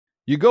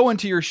You go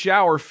into your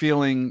shower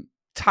feeling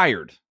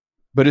tired,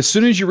 but as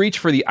soon as you reach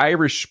for the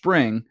Irish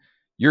Spring,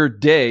 your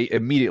day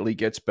immediately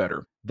gets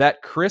better.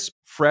 That crisp,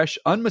 fresh,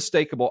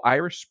 unmistakable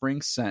Irish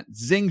Spring scent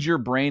zings your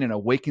brain and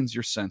awakens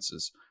your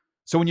senses.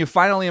 So when you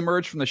finally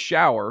emerge from the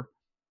shower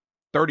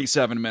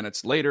 37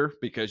 minutes later,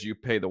 because you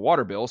pay the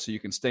water bill so you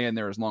can stay in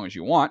there as long as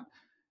you want,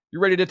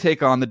 you're ready to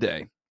take on the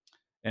day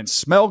and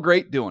smell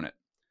great doing it.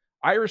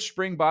 Irish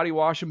Spring Body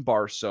Wash and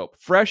Bar Soap.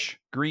 Fresh,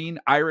 green,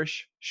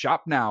 Irish.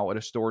 Shop now at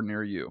a store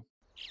near you.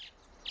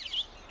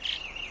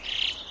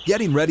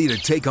 Getting ready to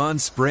take on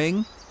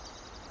spring?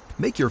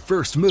 Make your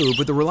first move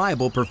with the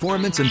reliable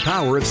performance and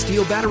power of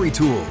Steel battery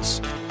tools.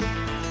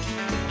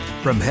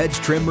 From hedge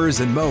trimmers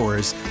and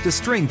mowers to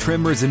string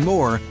trimmers and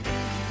more,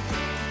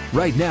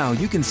 right now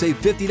you can save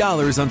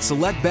 $50 on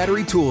select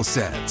battery tool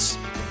sets.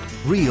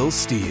 Real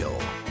Steel.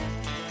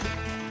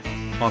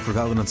 Offer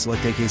valid on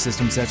select AK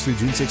system sets through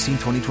June 16,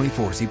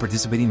 2024. See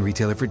participating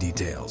retailer for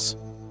details.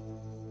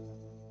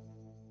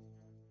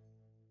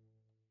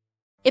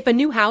 If a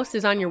new house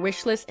is on your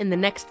wish list in the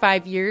next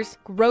 5 years,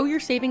 grow your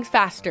savings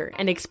faster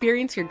and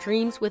experience your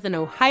dreams with an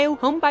Ohio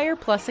Homebuyer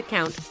Plus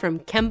account from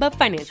Kemba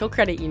Financial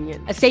Credit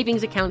Union. A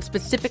savings account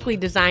specifically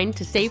designed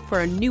to save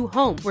for a new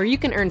home where you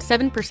can earn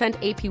 7%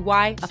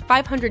 APY,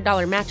 a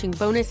 $500 matching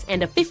bonus,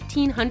 and a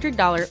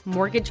 $1,500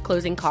 mortgage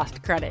closing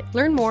cost credit.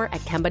 Learn more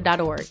at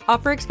Kemba.org.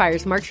 Offer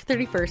expires March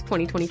 31st,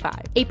 2025.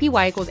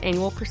 APY equals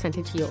annual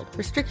percentage yield.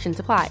 Restrictions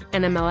apply.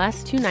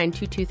 NMLS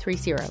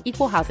 292230.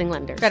 Equal housing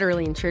lender.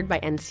 Federally insured by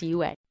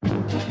NCUA.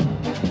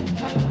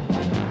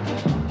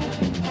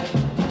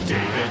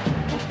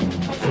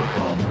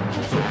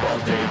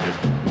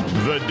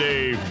 The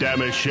Dave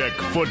Dameshek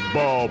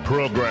Football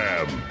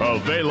Program.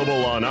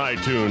 Available on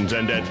iTunes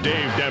and at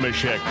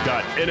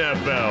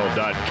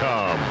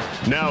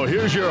davedameshek.nfl.com. Now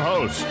here's your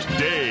host,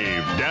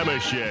 Dave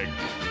Dameshek.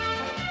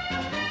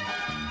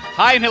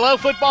 Hi and hello,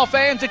 football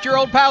fans. It's your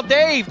old pal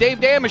Dave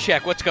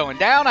Dameshek. What's going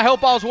down? I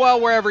hope all's well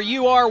wherever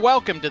you are.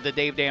 Welcome to the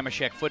Dave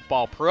Dameshek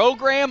Football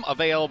Program.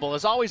 Available,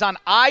 as always, on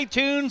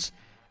iTunes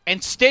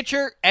and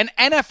Stitcher and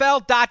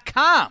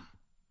NFL.com.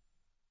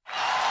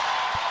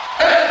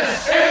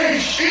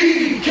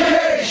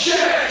 S-H-E-K,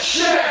 Shek.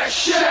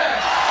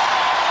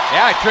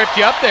 Yeah, I tripped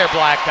you up there,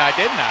 Black Tie,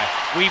 didn't I?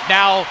 We've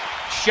now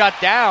shut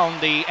down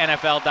the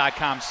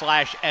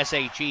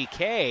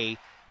NFL.com/SHEK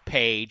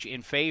page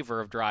in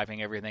favor of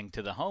driving everything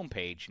to the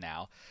homepage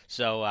now.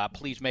 So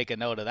please make a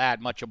note of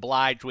that. Much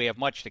obliged. We have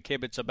much to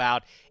kibitz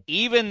about,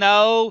 even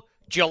though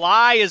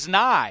July is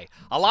nigh.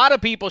 A lot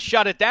of people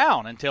shut it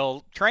down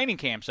until training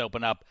camps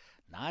open up.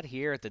 Not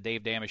here at the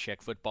Dave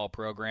Dameshek Football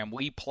Program.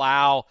 We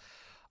plow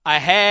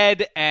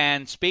ahead,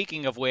 and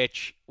speaking of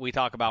which, we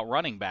talk about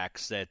running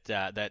backs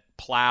that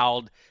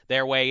plowed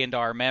their way into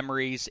our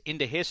memories,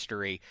 into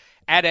history.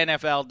 At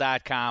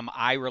NFL.com,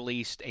 I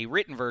released a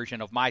written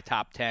version of my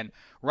top 10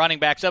 running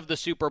backs of the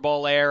Super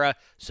Bowl era.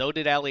 So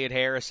did Elliott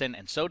Harrison,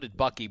 and so did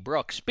Bucky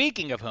Brooks.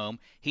 Speaking of whom,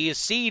 he is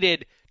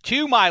seated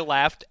to my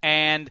left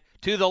and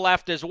to the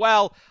left as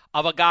well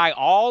of a guy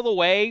all the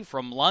way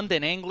from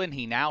London, England.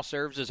 He now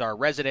serves as our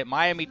resident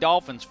Miami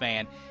Dolphins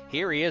fan.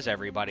 Here he is,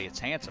 everybody. It's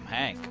Handsome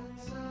Hank.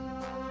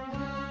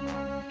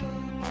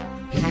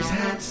 He's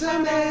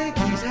handsome Hank,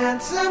 he's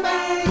handsome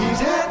Hank, he's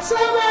handsome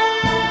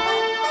Hank.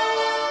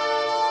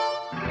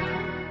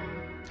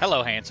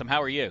 Hello, Handsome.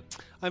 How are you?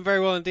 I'm very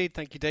well indeed,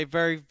 thank you, Dave.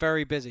 Very,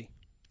 very busy.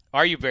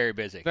 Are you very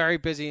busy? Very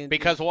busy indeed.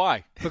 Because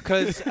why?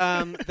 Because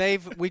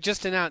we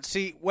just announced,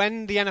 see,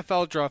 when the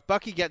NFL draft,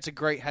 Bucky gets a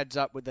great heads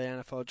up with the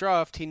NFL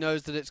draft. He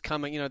knows that it's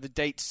coming, the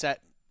date's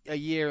set a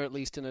year at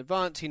least in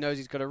advance. He knows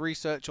he's got to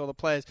research all the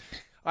players.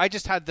 I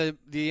just had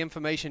the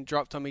information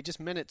dropped on me just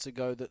minutes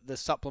ago that the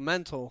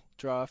supplemental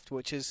draft,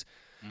 which is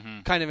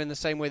kind of in the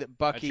same way that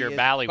Bucky is.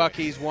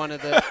 Bucky's one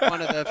of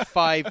the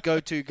 5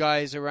 go-to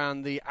guys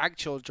around the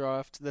actual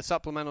draft. The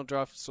supplemental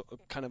draft is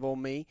kind of all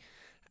me,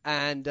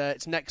 and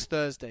it's next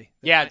Thursday.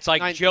 Yeah, it's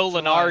like Joe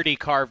Lunardi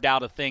carved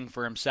out a thing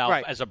for himself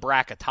as a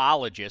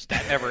bracketologist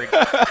that never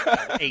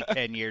existed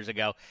 8-10 years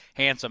ago.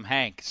 Handsome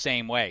Hank,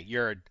 same way.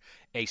 You're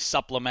a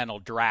supplemental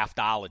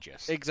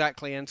draftologist.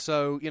 Exactly, and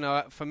so,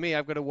 for me,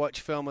 I've got to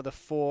watch film of the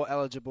 4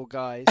 eligible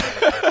guys,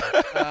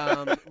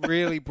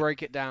 really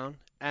break it down,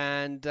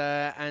 and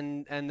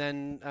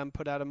then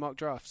put out a mock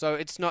draft. So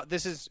it's not.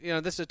 This is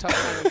a tough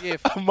time of year.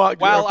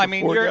 Well, I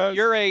mean,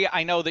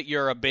 I know that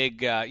you're a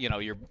big,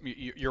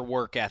 your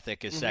work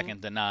ethic is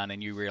second to none,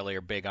 and you really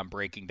are big on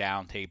breaking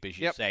down tape, as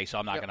you say. So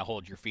I'm not going to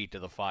hold your feet to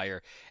the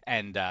fire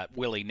and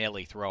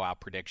willy-nilly throw out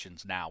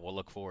predictions now. We'll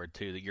look forward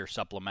to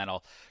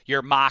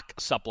your mock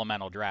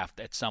supplemental draft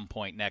at some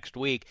point next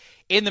week.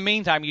 In the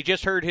meantime, you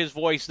just heard his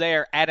voice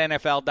there at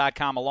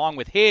NFL.com, along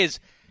with his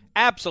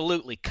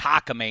absolutely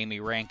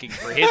cockamamie ranking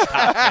for his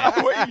top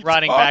 10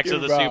 running backs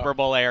of the Super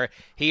Bowl era.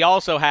 He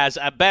also has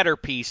a better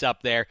piece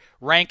up there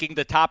ranking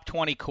the top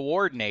 20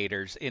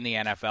 coordinators in the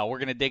NFL. We're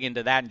going to dig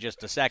into that in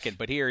just a second,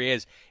 but here he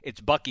is.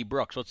 It's Bucky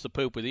Brooks. What's the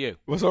poop with you?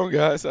 What's on,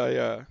 guys?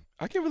 I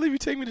I can't believe you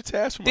take me to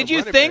task for my Did you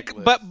running think, back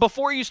list. but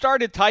before you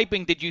started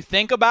typing, did you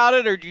think about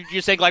it, or did you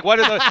just think, like, what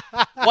are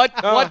the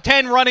what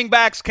 10 running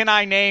backs can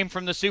I name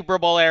from the Super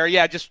Bowl era?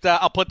 Yeah, just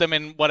I'll put them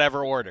in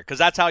whatever order, because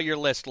that's how your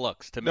list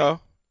looks to me. No.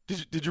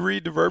 Did you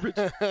read the verbiage?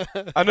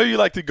 I know you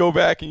like to go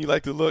back and you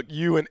like to look.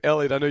 You and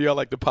Elliot, I know y'all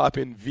like to pop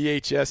in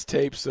VHS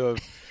tapes of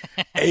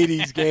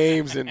 80s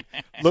games and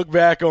look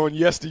back on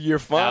yesteryear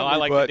fondly. No, I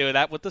like to do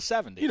that with the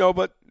 70s. You know,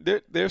 but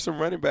there's some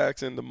running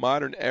backs in the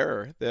modern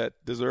era that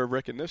deserve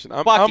recognition.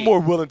 I'm Bucky. more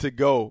willing to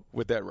go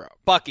with that route.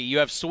 Bucky, you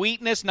have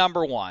Sweetness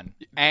number 1,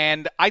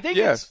 and I think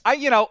Yes.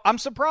 I'm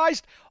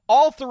surprised.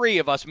 All three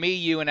of us, me,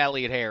 you, and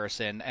Elliot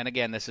Harrison, and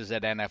again, this is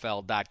at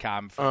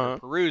NFL.com for your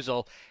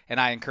perusal, and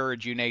I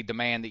encourage you, Nate,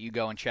 demand that you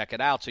go and check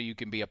it out so you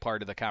can be a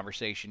part of the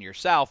conversation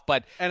yourself.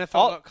 But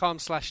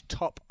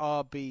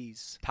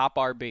NFL.com/top-RBs. Top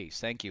RBs.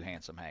 Thank you,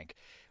 Handsome Hank.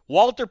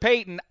 Walter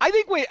Payton, I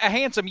think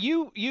Handsome,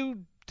 you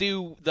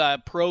do the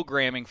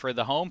programming for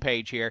the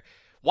homepage here.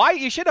 Why?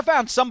 You should have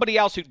found somebody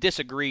else who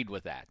disagreed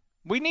with that.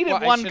 We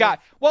needed one guy.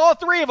 Well, all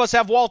three of us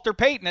have Walter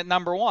Payton at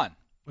number 1.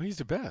 Well, he's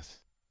the best.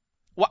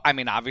 Well, I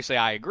mean, obviously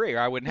I agree, or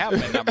I wouldn't have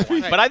him at number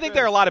 1. But I think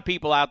there are a lot of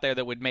people out there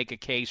that would make a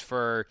case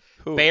for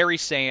Barry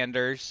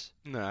Sanders.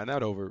 Nah,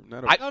 not over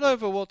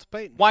Walter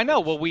Payton. Why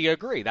no? Well, we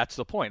agree. That's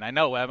the point. I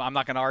know I'm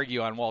not going to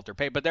argue on Walter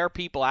Payton, but there are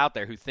people out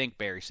there who think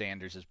Barry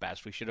Sanders is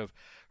best. We should have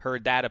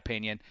heard that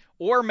opinion.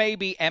 Or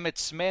maybe Emmitt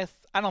Smith.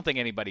 I don't think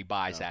anybody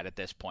buys that at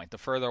this point. The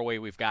further away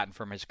we've gotten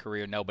from his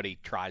career, nobody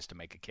tries to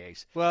make a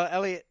case. Well,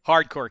 Elliot,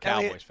 hardcore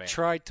Cowboys fan,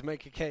 tried to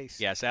make a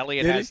case. Yes,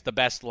 Elliot has the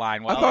best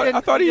line. Well,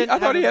 I thought he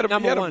had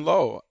him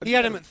low. He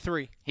had him at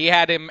 3. He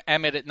had him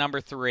Emmitt at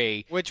number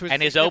 3, which was,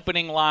 and his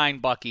opening line,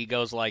 Bucky,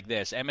 goes like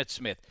this: Emmitt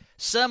Smith.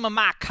 Some of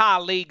my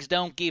colleagues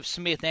don't give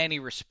Smith any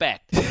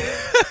respect.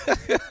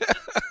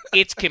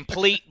 It's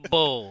complete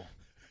bull.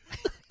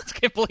 It's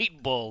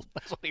complete bull.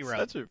 That's what he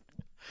wrote. Such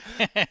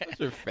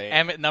a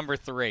fan. Emmitt number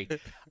 3. He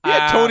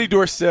had Tony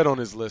Dorsett on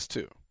his list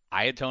too.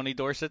 I had Tony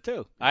Dorsett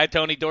too. I had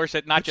Tony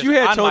Dorsett not just you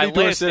had on Tony my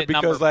Dorsett list at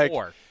because number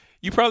 4.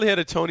 You probably had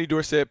a Tony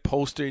Dorsett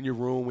poster in your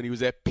room when he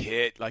was at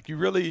Pitt. Like you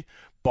really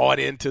bought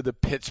into the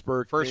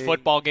Pittsburgh First thing.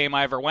 football game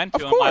I ever went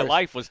to in my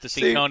life was to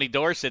see Tony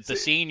Dorsett, the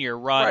senior,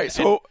 run. Right,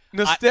 so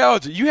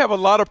nostalgia. You have a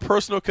lot of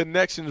personal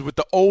connections with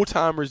the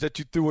old-timers that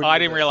you threw in I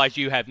didn't realize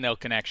you had no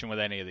connection with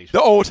any of these.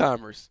 The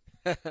old-timers.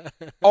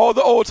 All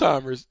the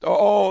old-timers.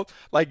 All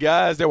like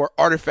guys that were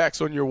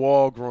artifacts on your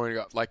wall growing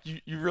up. Like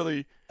you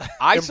really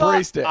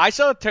embraced that. I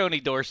saw Tony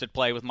Dorsett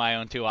play with my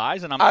own 2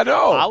 eyes, and I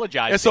know.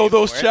 apologize. And so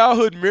those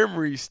childhood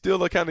memories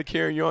still are kind of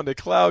carrying you on. They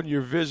cloud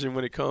your vision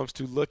when it comes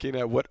to looking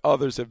at what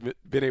others have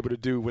been able to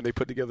do when they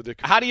put together their.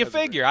 How do you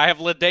figure? I have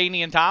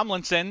LaDainian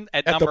Tomlinson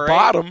at number 8. The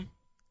bottom.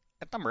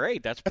 At number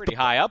 8, that's pretty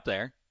high up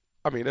there.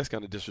 I mean, that's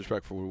kind of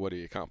disrespectful with what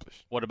he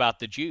accomplished. What about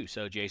the Juice,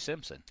 O.J.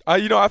 Simpson? I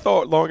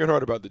thought long and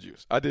hard about the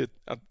Juice. I did.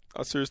 I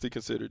seriously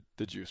considered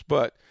the Juice.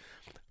 But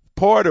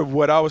part of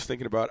what I was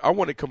thinking about, I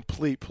wanted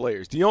complete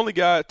players. The only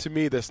guy to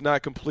me that's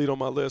not complete on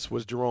my list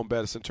was Jerome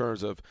Bettis in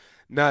terms of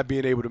not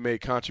being able to make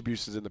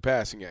contributions in the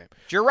passing game.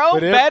 Jerome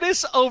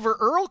Bettis over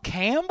Earl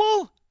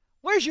Campbell?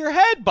 Where's your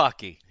head,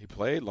 Bucky? He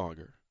played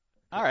longer.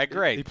 All right,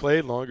 great. He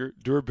played longer.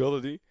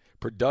 Durability,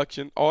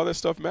 production, all that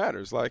stuff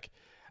matters. Like,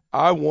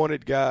 I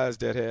wanted guys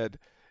that had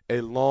a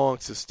long,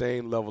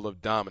 sustained level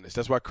of dominance.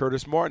 That's why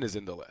Curtis Martin is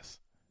in the list.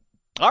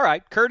 All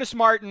right, Curtis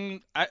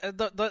Martin.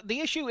 The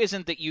issue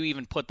isn't that you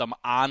even put them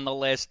on the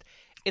list;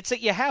 it's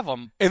that you have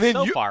them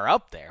far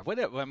up there.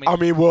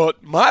 Well,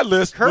 my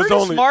list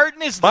Curtis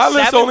Martin is my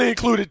list only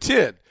included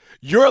 10.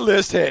 Your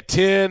list had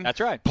 10. That's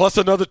right. Plus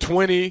another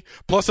 20.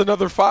 Plus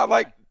another 5.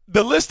 Like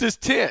the list is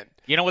 10.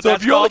 You know what? So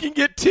that's if you called? only can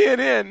get 10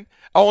 in,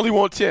 I only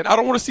want 10. I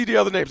don't want to see the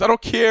other names. I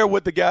don't care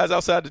what the guys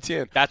outside the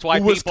 10. That's why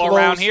people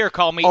around here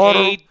call me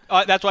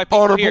that's why people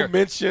honorable here.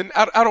 mention.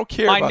 I don't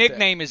care. My about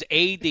nickname that. is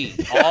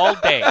AD all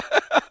day.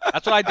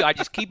 That's what I do. I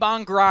just keep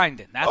on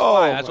grinding. That's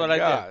why. That's what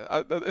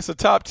I do. It's a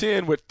top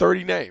 10 with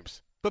 30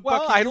 names. But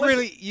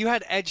Bucky, you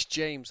had Edge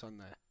James on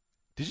there.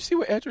 Did you see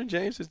what Edgerrin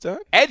James has done?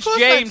 Edge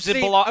James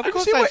Of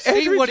course, I've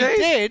seen what he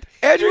did.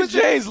 Edgerrin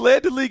James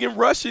led the league in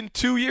rushing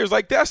 2 years.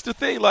 Like, that's the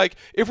thing. Like,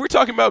 if we're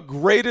talking about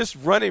greatest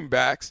running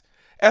backs,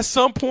 at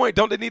some point,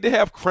 don't they need to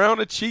have crown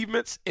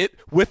achievements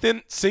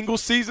within single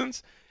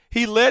seasons?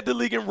 He led the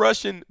league in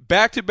rushing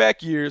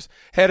back-to-back years,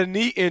 had a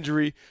knee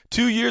injury,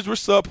 2 years were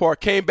subpar,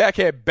 came back,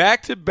 had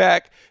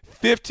back-to-back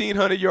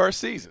 1,500-yard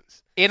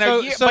seasons.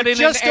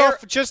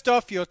 Just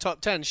off your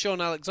top 10,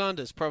 Sean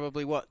Alexander's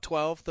probably,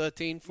 12,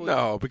 13, 14?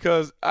 No,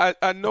 because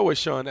I know what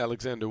Sean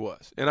Alexander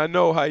was, and I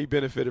know how he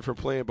benefited from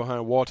playing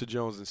behind Walter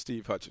Jones and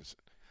Steve Hutchinson.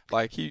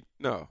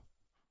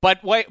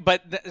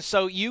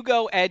 So you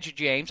go Edge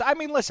James. I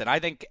mean, listen, I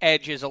think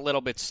Edge is a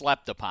little bit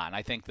slept upon.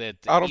 I think that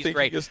he's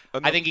great.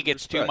 I think he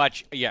gets too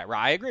much. Yeah,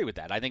 I agree with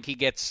that. I think he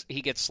gets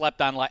slept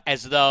on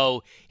as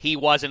though he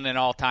wasn't an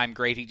all-time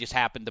great. He just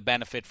happened to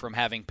benefit from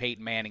having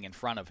Peyton Manning in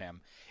front of him.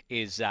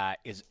 Is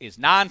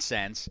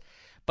nonsense.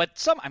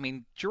 But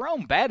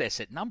Jerome Bettis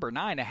at number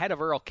 9 ahead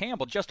of Earl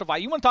Campbell justify.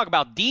 You want to talk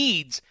about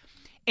deeds?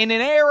 In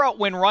an era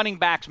when running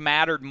backs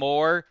mattered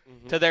more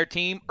to their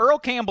team, Earl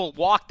Campbell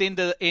walked in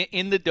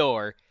the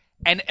door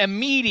and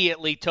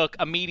immediately took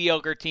a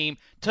mediocre team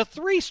to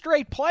 3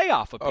 straight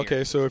playoff appearances.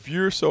 Okay, so if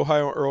you're so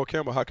high on Earl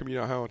Campbell, how come you're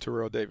not high on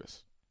Terrell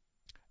Davis?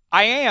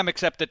 I am,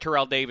 except that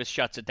Terrell Davis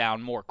shuts it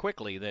down more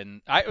quickly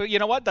than you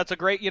know what? That's a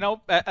great,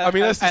 that's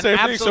the same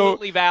thing. So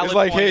valid it's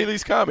like point.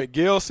 Haley's comment,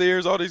 Gale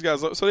Sayers, all these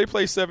guys. So they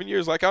play 7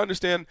 years. Like, I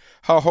understand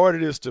how hard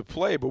it is to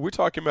play, but we're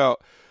talking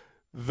about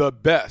the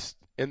best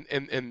and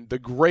the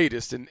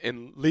greatest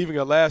and leaving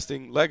a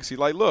lasting legacy.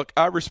 Like, look,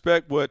 I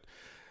respect what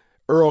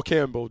Earl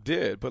Campbell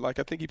did, but like,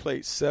 I think he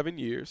played 7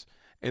 years,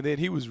 and then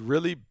he was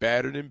really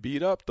battered and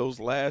beat up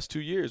those last 2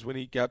 years when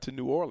he got to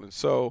New Orleans.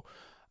 So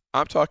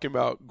I'm talking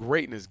about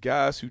greatness,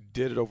 guys who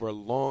did it over a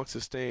long,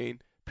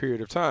 sustained period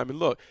of time. And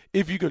look,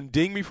 if you can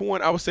ding me for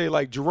one, I would say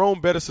like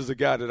Jerome Bettis is a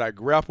guy that I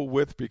grapple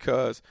with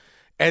because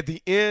at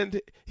the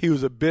end, he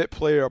was a bit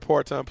player, a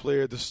part-time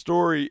player. The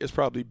story is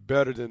probably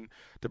better than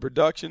the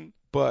production,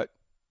 but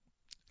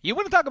you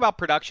want to talk about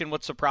production?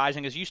 What's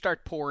surprising is you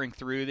start pouring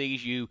through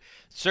these,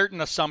 certain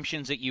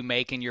assumptions that you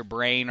make in your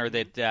brain or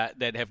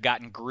that have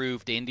gotten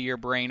grooved into your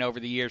brain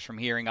over the years from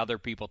hearing other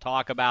people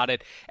talk about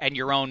it, and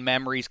your own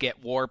memories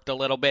get warped a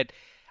little bit.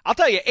 I'll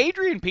tell you,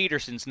 Adrian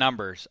Peterson's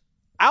numbers,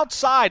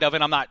 outside of,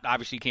 and I'm not,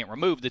 obviously you can't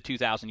remove the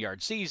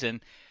 2,000-yard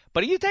season,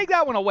 but if you take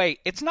that one away,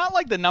 it's not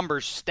like the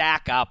numbers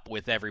stack up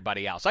with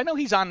everybody else. I know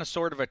he's on a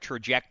sort of a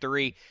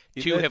trajectory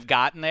have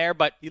gotten there,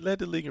 but he led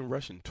the league in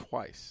rushing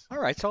twice. All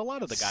right, so a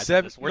lot of the guys.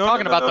 We're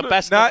talking talking about the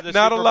best. Not of the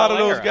not Super a lot Bowl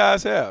of those era.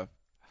 guys have.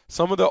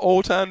 Some of the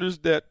old timers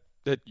that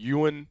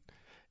you and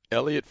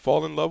Elliott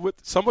fall in love with.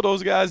 Some of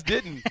those guys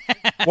didn't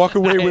walk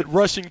away with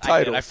rushing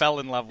titles. I fell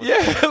in love with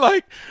it.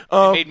 Like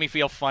it made me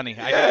feel funny.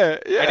 I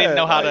didn't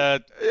know how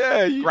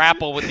to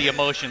grapple with the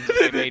emotions.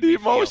 The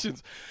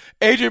emotions.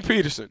 Adrian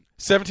Peterson,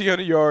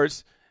 1,700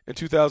 yards in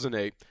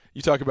 2008.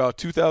 You talk about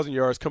 2,000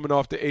 yards coming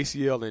off the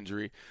ACL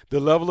injury, the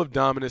level of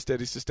dominance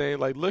that he sustained.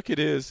 Like, look at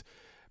his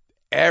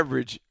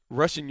average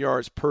rushing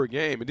yards per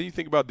game. And then you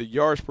think about the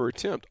yards per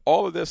attempt.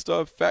 All of that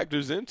stuff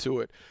factors into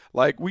it.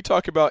 Like, we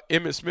talk about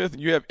Emmitt Smith,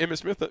 and you have Emmitt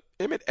Smith.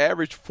 Emmitt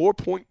averaged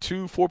 4.2,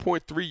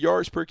 4.3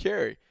 yards per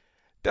carry.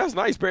 That's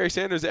nice. Barry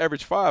Sanders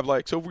averaged 5.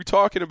 Like, so if we're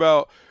talking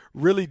about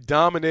really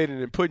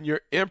dominating and putting your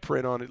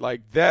imprint on it,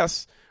 like,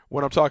 that's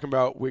what I'm talking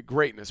about with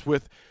greatness.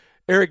 With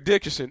Eric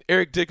Dickerson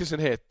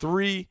had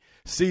 3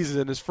 seasons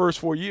in his first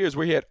 4 years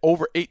where he had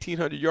over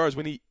 1,800 yards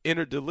when he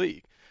entered the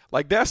league.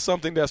 Like, that's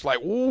something that's like,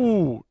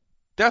 ooh,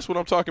 that's what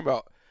I'm talking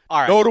about.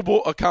 All right.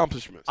 Notable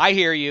accomplishments. I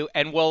hear you,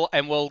 and we'll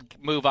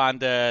move on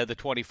to the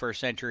 21st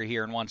century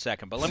here in 1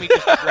 second. But let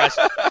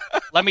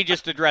me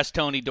just address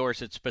Tony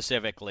Dorsett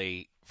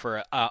specifically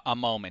for a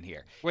moment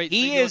here. Wait,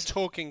 you're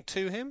talking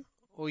to him?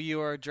 Or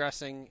you are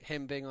addressing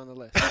him being on the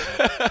list?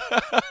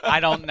 I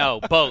don't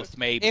know. Both,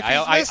 maybe. If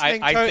he's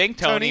I think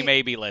Tony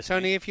may be listening.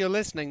 Tony, if you're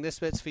listening, this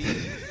bit's for you.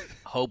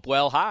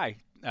 Hopewell High.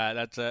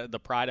 That's the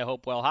pride of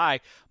Hopewell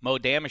High. Mo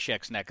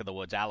Damashek's neck of the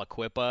woods.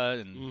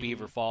 Aliquippa and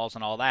Beaver Falls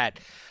and all that.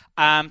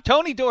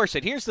 Tony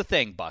Dorsett, here's the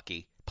thing,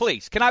 Bucky.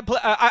 Please, can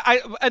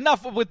I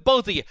enough with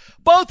both of you.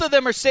 Both of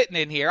them are sitting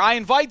in here. I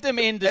invite them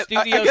into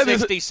Studio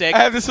 66. I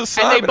have this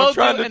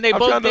assignment.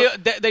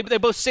 They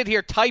both sit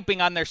here typing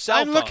on their cell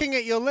phone. I'm looking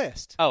at your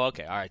list. Oh,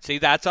 okay. All right. See,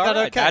 that's all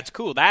right. Okay. That's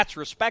cool. That's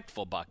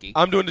respectful, Bucky.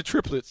 I'm doing the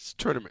triplets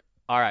tournament.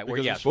 All right.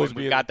 We've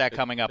got that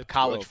coming up.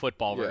 College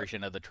football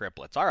version of the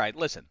triplets. All right.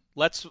 Listen,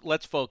 let's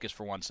focus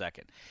for 1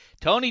 second.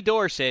 Tony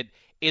Dorsett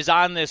is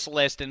on this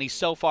list, and he's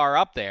so far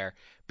up there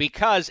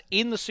because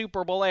in the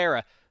Super Bowl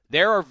era,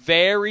 there are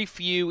very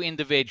few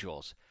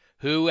individuals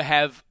who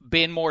have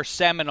been more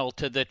seminal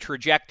to the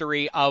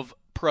trajectory of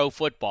pro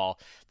football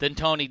than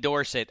Tony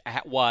Dorsett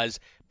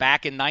was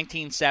back in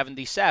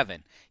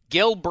 1977.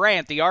 Gil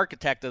Brandt, the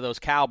architect of those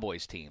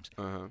Cowboys teams.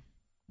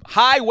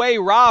 Highway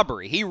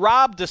robbery. He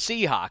robbed the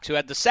Seahawks, who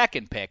had the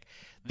second pick.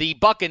 The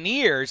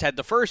Buccaneers had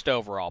the first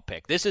overall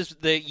pick. This is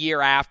the year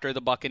after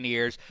the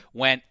Buccaneers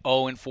went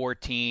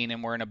 0-14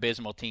 and were an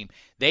abysmal team.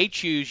 They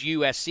choose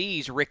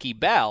USC's Ricky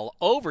Bell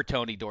over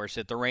Tony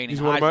Dorsett, the reigning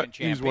Heisman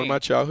champion. He's one of my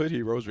childhood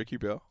heroes, Ricky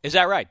Bell. Is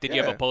that right? Did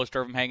you have a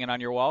poster of him hanging on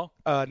your wall?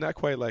 Not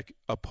quite like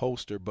a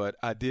poster, but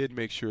I did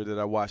make sure that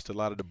I watched a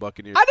lot of the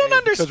Buccaneers. I don't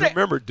understand. Because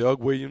remember,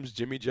 Doug Williams,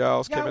 Jimmy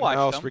Giles, Kevin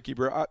House, Ricky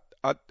Bell.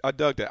 I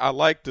dug that. I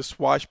like the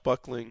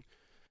swashbuckling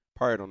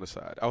part on the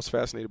side. I was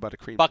fascinated by the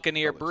cream.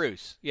 Buccaneer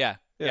Bruce. Yeah.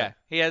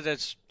 He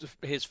has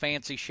his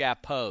fancy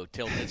chapeau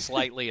tilted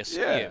slightly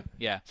askew.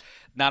 Yeah.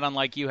 Not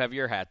unlike you have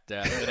your hat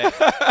today.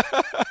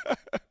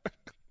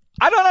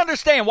 I don't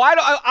understand. Why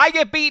do I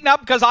get beaten up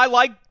because I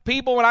like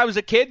people when I was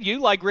a kid? You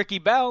like Ricky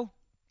Bell.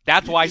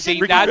 That's why.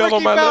 Ricky Bell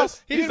on my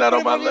list. He's not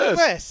on my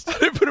list. I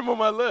didn't put him on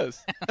my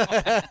list.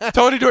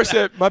 Tony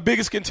Dorsett, my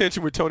biggest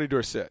contention with Tony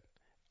Dorsett,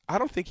 I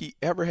don't think he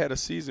ever had a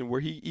season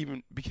where he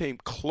even became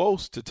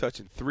close to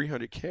touching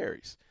 300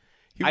 carries.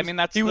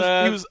 He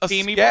was a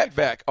scat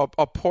back, a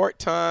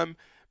part-time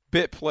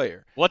bit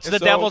player. What's the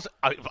Devil's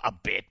a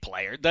bit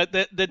player?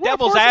 The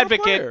Devil's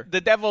advocate, player.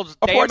 the Devil's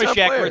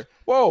Damashek.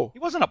 Whoa, he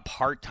wasn't a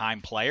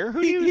part-time player.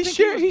 He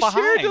shared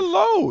the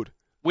load.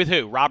 With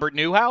who? Robert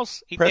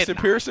Newhouse? He Preston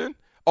Pearson?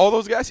 All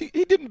those guys? He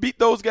didn't beat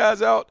those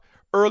guys out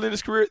early in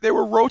his career. They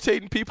were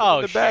rotating people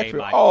in the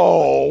backfield.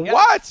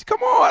 What?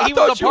 Come on. He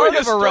was a part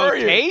of a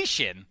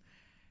rotation.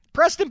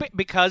 Preston,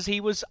 because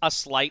he was a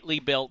slightly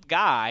built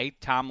guy,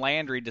 Tom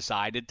Landry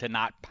decided to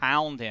not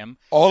pound him.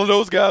 All of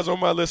those guys on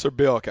my list are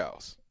bell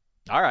cows.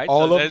 All right.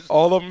 All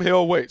of them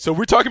hell weight. So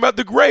we're talking about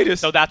the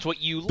greatest. So that's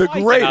what you the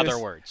like, greatest. in other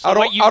words. So I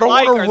don't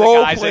like want a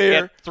role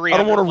player. I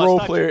don't want a role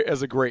player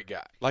as a great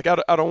guy. Like I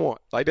don't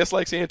want. Like that's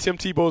like saying Tim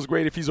Tebow is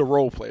great if he's a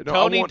role player. No,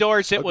 Tony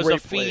Dorsett was a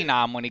player.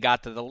 phenom when he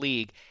got to the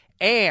league.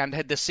 And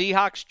had the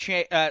Seahawks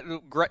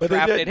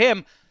drafted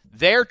him,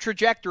 their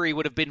trajectory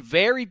would have been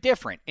very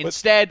different.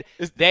 Instead,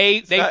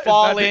 they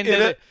fall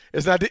into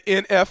it's not the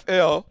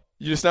NFL.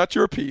 It's not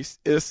your piece.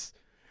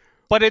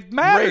 But it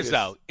matters, greatest.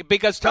 though,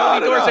 because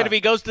Tony Dorsett, if he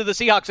goes to the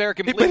Seahawks, they're a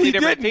completely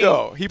different team.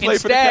 Though. He played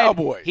for the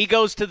Cowboys. He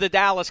goes to the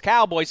Dallas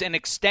Cowboys and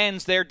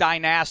extends their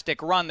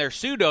dynastic run, their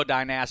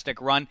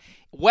pseudo-dynastic run,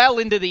 well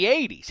into the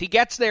 80s. He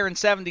gets there in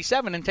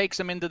 77 and takes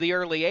them into the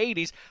early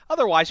 80s.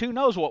 Otherwise, who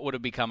knows what would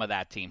have become of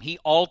that team. He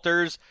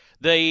alters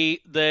the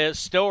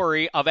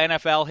story of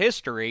NFL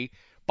history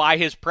by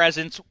his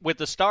presence with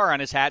the star on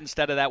his hat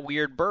instead of that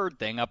weird bird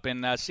thing up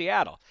in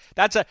Seattle.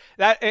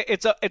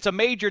 It's a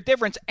major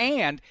difference.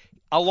 And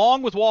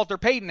along with Walter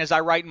Payton, as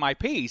I write in my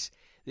piece,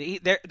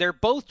 they're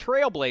both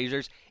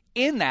trailblazers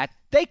in that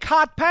they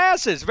caught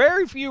passes.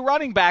 Very few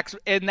running backs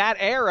in that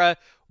era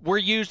were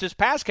used as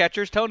pass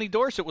catchers. Tony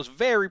Dorsett was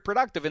very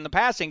productive in the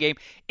passing game.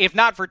 If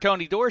not for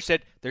Tony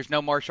Dorsett, there's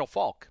no Marshall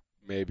Faulk.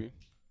 Maybe.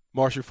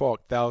 Marshall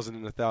Faulk, 1,000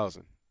 and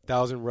 1,000.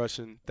 1,000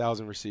 rushing,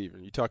 1,000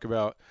 receiving. You talk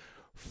about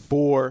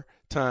 4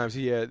 times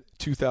he had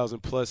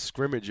 2,000-plus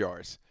scrimmage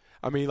yards.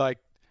 I mean, like,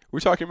 we're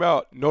talking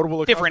about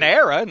notable different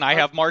era, and I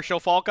have Marshall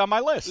Faulk on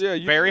my list. Yeah,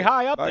 very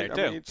high up there,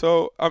 too. I mean,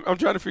 so I'm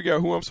trying to figure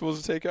out who I'm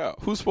supposed to take out.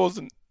 Who's supposed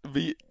to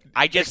be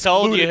I just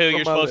told you who you're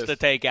supposed to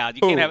take out.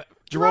 You can't have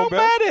Jerome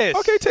Bettis.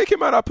 Okay, take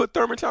him out. I'll put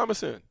Thurman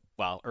Thomas in.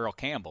 Well, Earl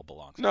Campbell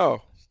belongs.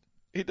 No,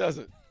 he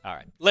doesn't. All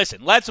right.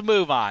 Listen, let's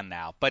move on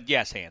now. But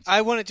yes, Hans.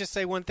 I want to just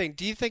say one thing.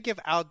 Do you think if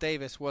Al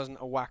Davis wasn't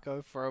a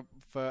wacko for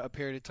a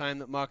period of time,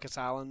 that Marcus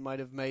Allen might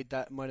have made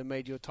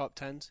your top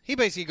 10s? He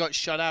basically got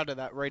shut out of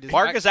that Raiders.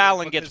 Marcus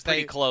Allen gets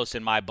pretty close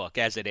in my book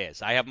as it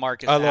is. I have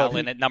Marcus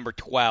Allen at number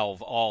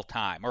 12 all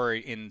time, or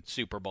in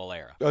Super Bowl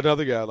era.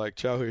 Another guy like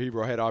Childhood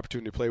Hero, I had an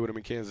opportunity to play with him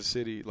in Kansas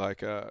City.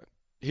 Like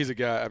he's a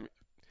guy. I mean,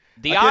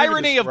 the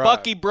irony of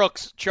Bucky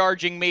Brooks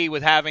charging me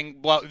with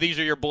having, well, these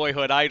are your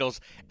boyhood idols,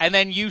 and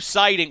then you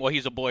citing, well,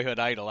 he's a boyhood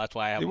idol. That's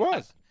why I have him. He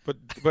was.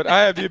 But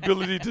I have the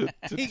ability to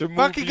move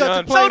Bucky beyond.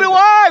 got to play. So do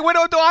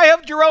I. Do I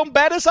have Jerome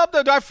Bettis up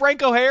there? Do I have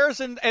Franco Harris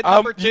at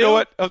number 2? You know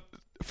what?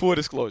 Full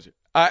disclosure.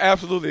 I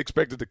absolutely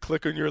expected to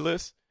click on your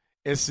list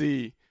and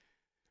see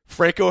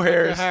Franco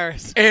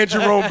Harris and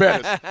Jerome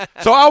Bettis.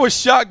 So I was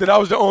shocked that I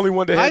was the only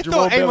one that had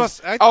Jerome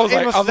Bettis. I was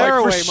like,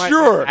 for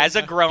sure. As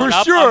a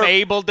grown-up, I'm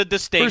able to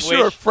distinguish. For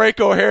sure,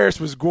 Franco Harris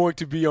was going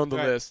to be on the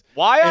list.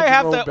 Why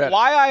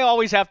I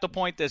always have to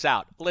point this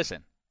out.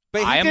 Listen,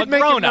 but I am did a make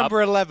him grown-up.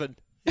 number 11.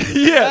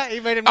 Yeah, he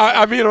made him.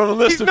 I mean, on the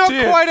list he's of 10.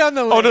 He's not quite on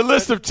the list. On the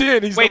list of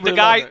 10, he's wait.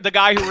 number The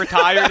guy who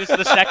retired is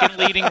the second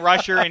leading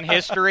rusher in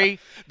history.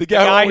 The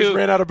guy who always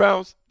ran out of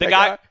bounds. The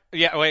guy.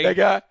 Yeah. Wait. That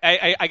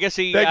guy. I guess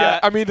he.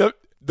 That guy. I mean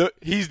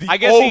he's the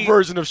old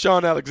version of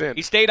Sean Alexander.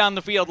 He stayed on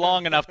the field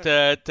long enough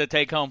to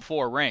take home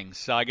 4 rings,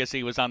 so I guess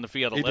he was on the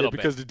field a little bit.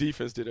 Because the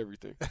defense did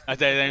everything.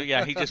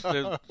 Yeah, he just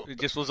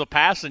was a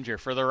passenger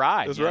for the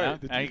ride. That's right.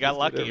 He got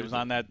lucky. He was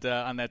on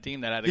that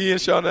team that had. He and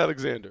Sean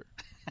Alexander.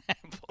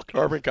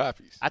 Carbon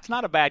copies. That's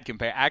not a bad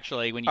compare.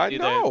 Actually, when you do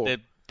the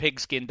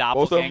pigskin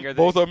doppelganger.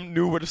 Both of them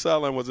knew where the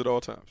sideline was at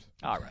all times.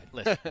 All right,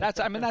 listen.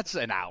 That's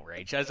an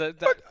outrage.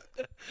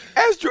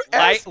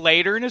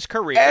 Later in his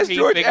career, he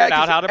figured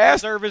out how to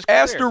preserve his career.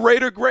 Ask the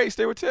Raider Grace;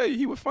 they would tell you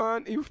he would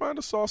find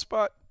a soft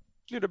spot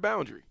near the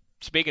boundary.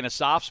 Speaking of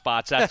soft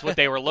spots, that's what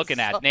they were looking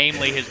at,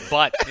 namely his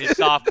butt, his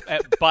soft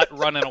butt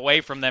running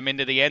away from them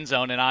into the end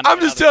zone and on. I'm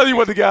just telling you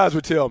what the guys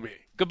would tell me.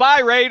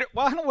 Goodbye, Raider.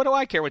 Well, what do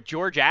I care with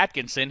George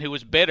Atkinson, who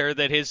was bitter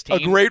that his team,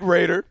 a great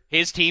Raider,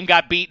 his team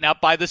got beaten up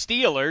by the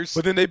Steelers.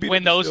 But then they beat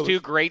when those Steelers. Two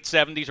great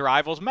 '70s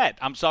rivals met.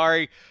 I'm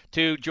sorry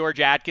to George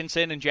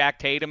Atkinson and Jack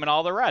Tatum and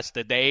all the rest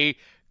that they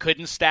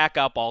couldn't stack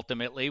up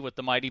ultimately with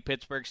the mighty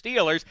Pittsburgh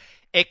Steelers.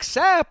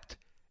 Except,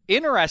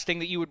 interesting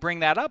that you would bring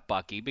that up,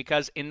 Bucky,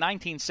 because in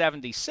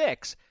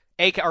 1976,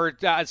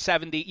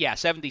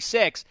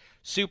 76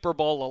 Super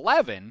Bowl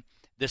 11.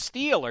 The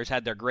Steelers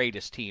had their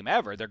greatest team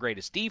ever, their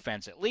greatest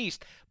defense at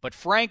least, but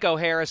Franco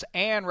Harris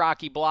and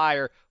Rocky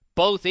Bleier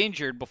both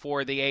injured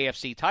before the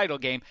AFC title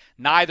game.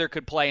 Neither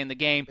could play in the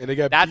game. And they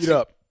got beat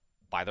up.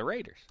 By the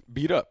Raiders.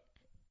 Beat up.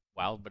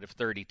 Well, but if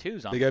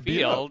 32's on They the got beat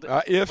field,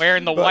 up. If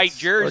wearing the Bucks white or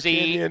jersey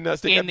Kenny and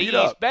Nuts, they in got the beat East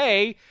up.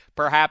 Bay,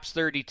 perhaps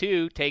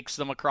 32 takes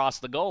them across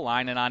the goal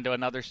line and onto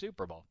another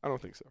Super Bowl. I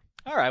don't think so.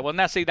 All right. Well,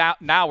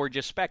 now we're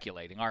just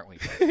speculating, aren't we?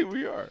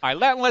 We are. All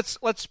right.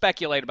 Let's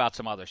speculate about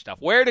some other stuff.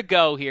 Where to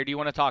go here? Do you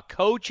want to talk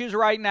coaches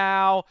right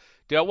now?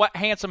 What,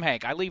 Handsome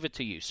Hank? I leave it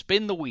to you.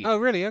 Spin the wheel. Oh,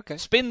 really? Okay.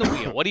 Spin the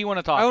wheel. What do you want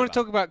to talk about? I want to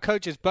talk about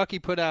coaches. Bucky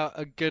put out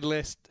a good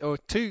list, or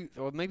two,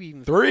 or maybe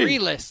even Three. three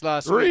lists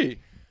last week.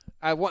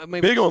 Big on I'm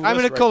list going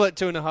to right call it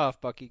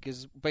 2.5, Bucky,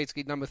 because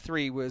basically number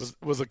 3 was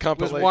a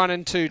compilation. 1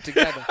 and 2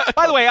 together.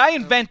 By the way, I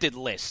invented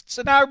lists,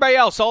 and now everybody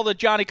else, all the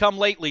Johnny Come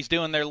Latelys,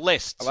 doing their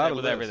lists A lot of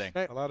with lists. everything.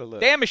 A lot of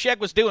lists. Damashek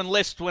was doing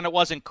lists when it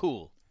wasn't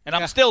cool, and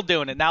I'm still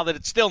doing it now that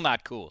it's still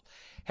not cool.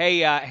 Hey,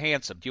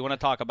 Handsome, do you want to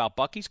talk about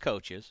Bucky's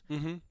coaches?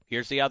 Mm-hmm.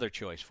 Here's the other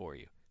choice for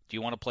you. Do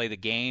you want to play the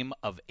game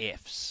of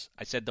ifs?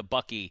 I said to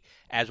Bucky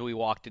as we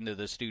walked into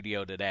the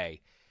studio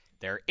today,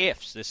 they're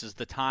ifs. This is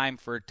the time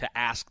to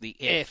ask the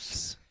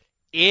ifs.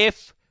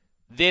 If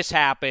this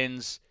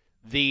happens,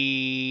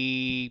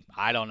 the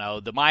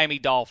Miami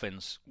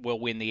Dolphins will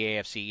win the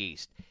AFC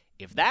East.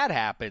 If that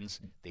happens,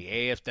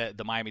 the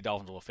Miami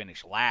Dolphins will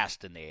finish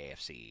last in the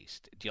AFC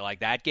East. Do you like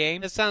that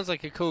game? It sounds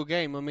like a cool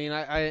game. I mean,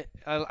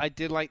 I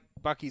did like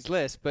Bucky's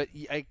list, but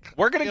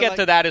we're going to get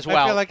to that as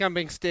well. I feel like I'm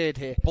being steered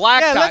here.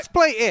 Let's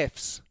play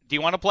ifs. Do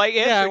you want to play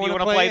ifs, Yeah, or do you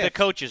want to play the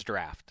coaches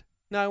draft?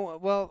 No,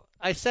 well,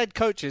 I said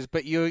coaches,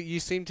 but you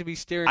seem to be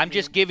steering. I'm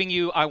just giving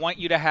you. I want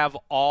you to have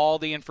all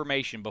the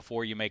information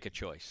before you make a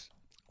choice.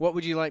 What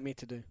would you like me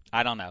to do?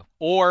 I don't know.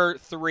 Or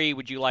 3,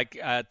 would you like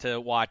to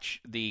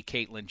watch the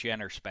Caitlyn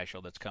Jenner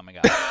special that's coming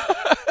up?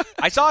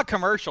 I saw a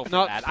commercial for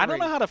that. 3. I don't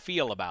know how to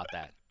feel about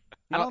that.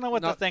 I don't know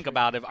what to think 3.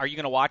 about it. Are you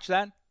going to watch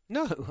that?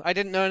 No, I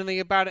didn't know anything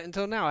about it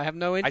until now. I have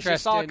no interest. I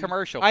just saw a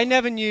commercial. I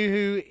never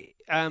knew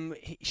who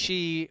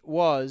she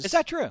was. Is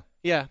that true?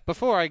 Yeah,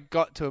 before I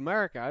got to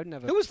America, I'd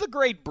never. Who was the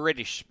great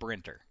British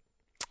sprinter?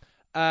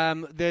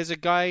 There's a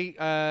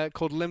guy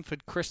called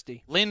Linford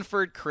Christie.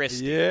 Linford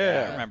Christie.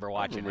 Yeah. I remember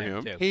watching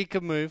him too. He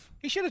could move.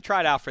 He should have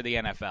tried out for the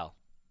NFL.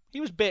 He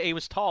was big. He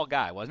was a tall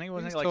guy, wasn't he?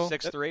 Wasn't he like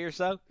 6'3" or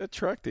so? That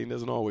track thing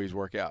doesn't always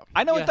work out.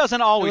 I know it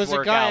doesn't always There was a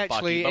work guy out, Bucky,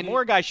 actually but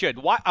more guys should.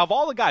 Why, of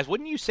all the guys,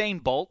 wouldn't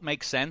Usain Bolt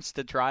make sense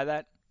to try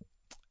that?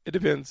 It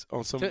depends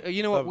on some.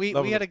 You know what? We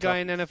had a guy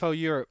in toughness. NFL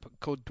Europe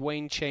called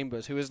Dwayne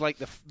Chambers, who was like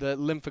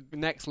the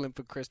next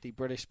Linford Christie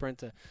British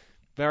sprinter,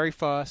 very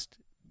fast.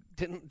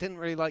 Didn't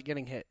really like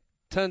getting hit.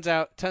 Turns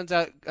out,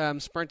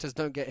 sprinters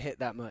don't get hit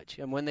that much,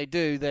 and when they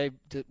do, they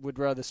would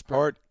rather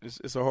sprint.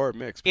 It's a hard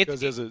mix because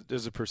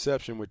there's a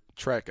perception with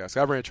track guys.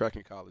 I ran track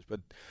in college,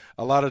 but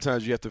a lot of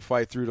times you have to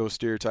fight through those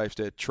stereotypes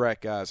that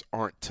track guys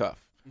aren't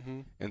tough.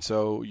 Mm-hmm. And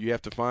so you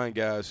have to find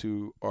guys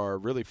who are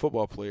really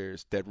football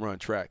players that run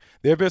track.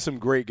 There have been some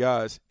great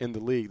guys in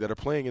the league that are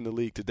playing in the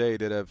league today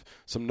that have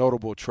some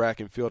notable track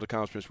and field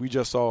accomplishments. We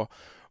just saw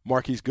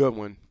Marquise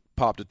Goodwin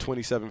pop to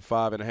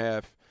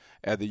 27.5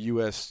 at the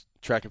U.S.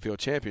 Track and Field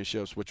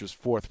Championships, which was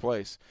 4th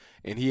place,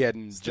 and he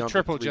hadn't jumped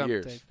in 3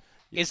 years. Dave.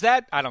 Is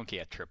that – I don't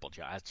get triple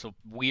jump. That's the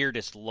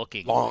weirdest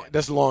looking.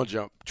 That's a long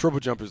jump. Triple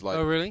jump is like –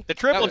 Oh, really? The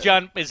triple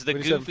jump is the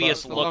 27.5.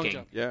 goofiest The long looking.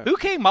 jump. Yeah. Who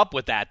came up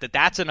with that?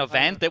 That's an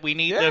event that we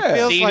need to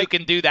Yeah. see who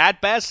can do that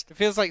best? It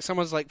feels like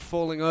someone's like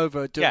falling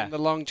over doing the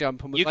long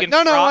jump and was You like,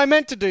 can no, frog- I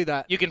meant to do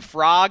that. You can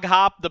frog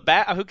hop the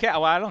bat. Who cares?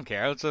 Well, I don't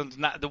care. It's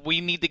not, we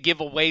need to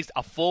give away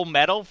a full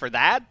medal for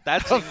that?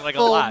 That seems like a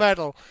full lot.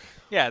 medal.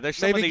 Yeah, there's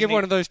some Maybe of these give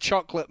one of those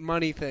chocolate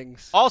money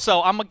things.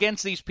 Also, I'm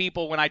against these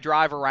people when I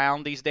drive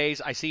around these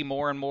days. I see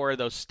more and more of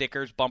those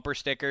stickers, bumper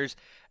stickers,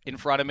 in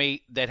front of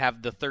me that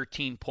have the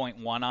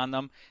 13.1 on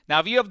them. Now,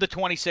 if you have the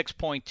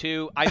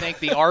 26.2, I think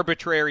the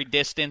arbitrary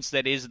distance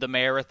that is the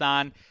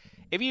marathon,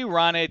 if you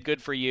run it, good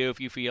for you.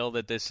 If you feel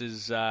that this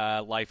is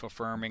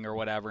life-affirming or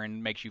whatever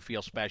and makes you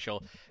feel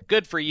special,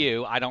 good for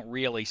you. I don't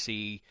really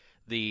see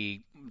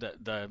the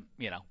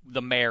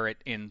merit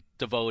in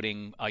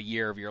devoting a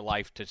year of your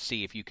life to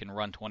see if you can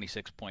run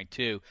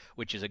 26.2,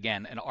 which is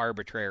again an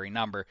arbitrary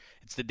number.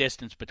 It's the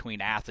distance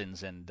between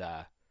Athens and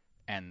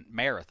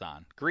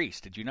Marathon, Greece.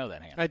 Did you know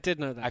that, Hannah? I did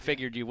know that. I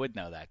figured you would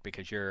know that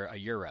because you're a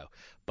Euro.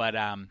 But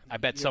I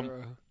bet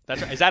Euro.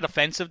 is that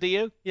offensive to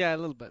you? Yeah, a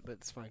little bit, but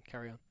it's fine.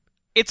 Carry on.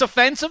 It's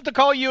offensive to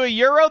call you a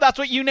Euro? That's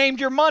what you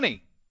named your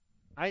money.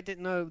 I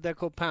didn't know they're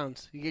called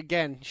pounds.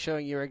 Again,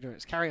 showing your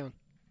ignorance. Carry on.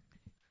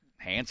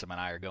 Handsome and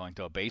I are going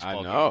to a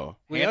baseball I know. game.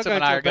 We are Handsome going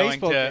and I to are a going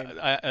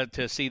baseball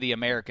to see the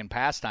American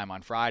pastime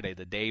on Friday,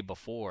 the day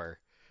before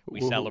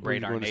we celebrate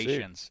who our you going to see?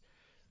 nations.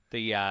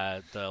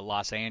 The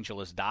Los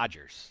Angeles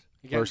Dodgers.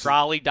 Against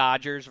Raleigh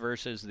Dodgers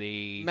versus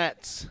the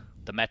Mets.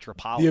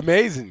 Metropolitans. The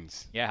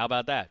Amazings. Yeah, how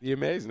about that? The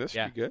Amazing. That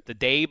should be good. The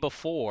day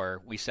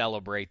before we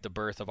celebrate the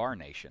birth of our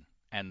nation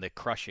and the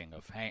crushing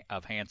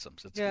of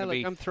Handsomes. It's Yeah, going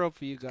look, I'm thrilled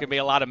for you guys. to be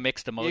a lot of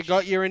mixed You emotions.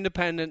 got your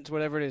independence,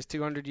 whatever it is,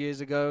 200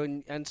 years ago,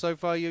 and so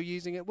far you're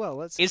using it well.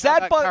 Let's see Is how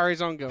that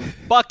carries on going.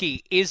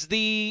 Bucky, is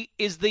the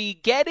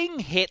getting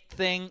hit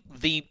thing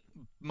the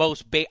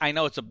most I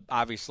know it's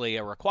obviously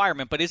a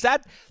requirement, but is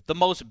that the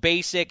most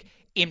basic,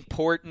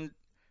 important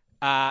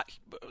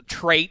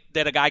trait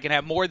that a guy can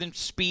have, more than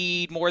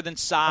speed, more than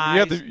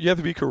size. You have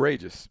to be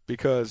courageous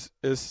because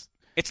it's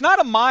not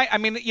a mind. I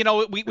mean,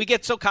 we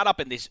get so caught up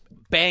in this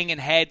banging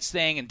heads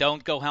thing and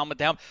don't go helmet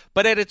to helmet.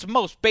 But at its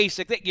most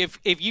basic thing,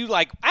 if you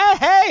like,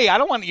 hey, I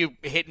don't want you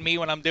hitting me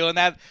when I'm doing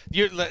that.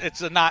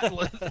 It's not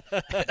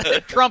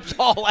it trumps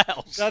all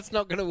else. That's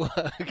not going to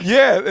work.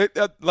 Yeah,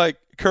 like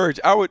courage.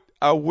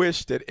 I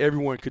wish that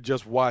everyone could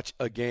just watch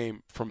a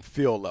game from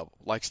field level,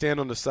 like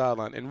stand on the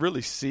sideline and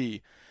really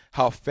see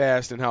how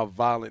fast and how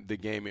violent the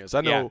game is.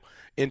 I know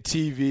in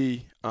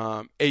TV,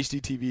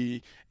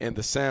 HDTV, and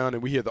the sound,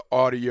 and we hear the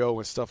audio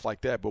and stuff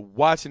like that, but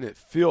watching it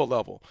field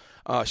level,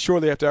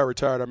 shortly after I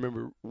retired, I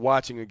remember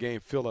watching a game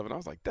field level, and I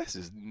was like, this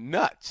is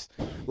nuts.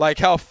 Like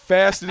how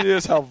fast it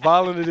is, how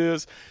violent it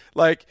is.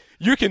 Like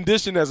you're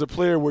conditioned as a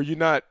player where you're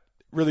not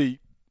really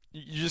 –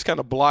 you just kind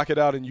of block it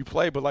out and you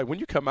play, but like when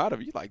you come out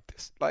of it, you like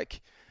this.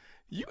 Like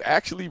you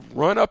actually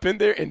run up in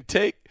there and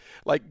take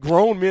like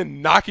grown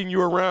men knocking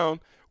you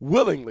around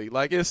willingly.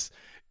 Like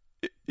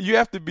you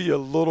have to be a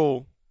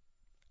little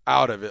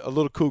out of it, a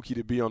little kooky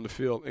to be on the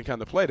field and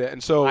kind of play that.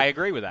 And so I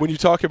agree with that. When you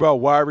talk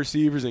about wide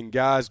receivers and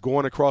guys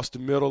going across the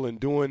middle and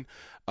doing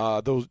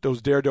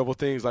those daredevil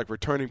things like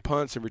returning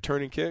punts and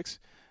returning kicks,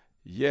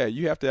 yeah,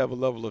 you have to have a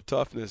level of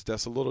toughness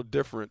that's a little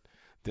different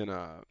than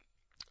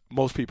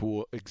most people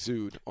will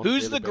exude.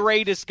 Who's the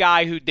greatest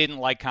guy who didn't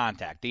like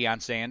contact?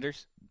 Deion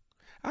Sanders?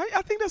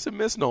 I think that's a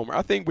misnomer.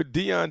 I think with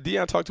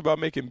Deion talked about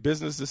making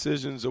business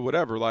decisions or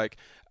whatever. Like,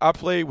 I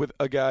played with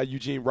a guy,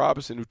 Eugene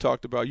Robinson, who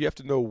talked about you have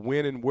to know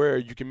when and where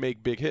you can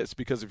make big hits,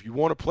 because if you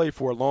want to play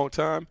for a long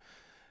time,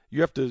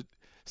 you have to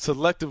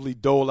selectively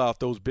dole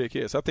out those big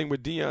hits. I think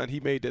with Deion, he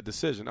made that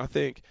decision. I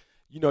think,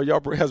 y'all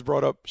has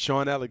brought up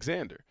Sean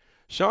Alexander.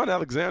 Sean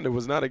Alexander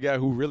was not a guy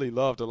who really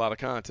loved a lot of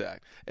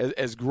contact.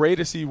 As great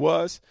as he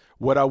was,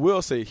 what I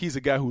will say, he's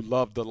a guy who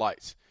loved the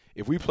lights.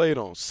 If we played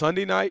on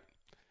Sunday night,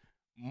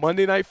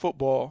 Monday Night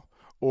Football,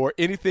 or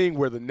anything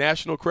where the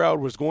national crowd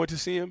was going to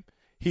see him,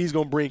 he's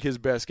going to bring his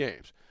best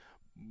games.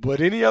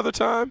 But any other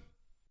time,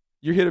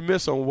 you're hit or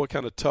miss on what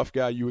kind of tough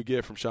guy you would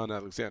get from Sean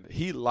Alexander.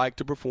 He liked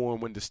to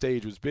perform when the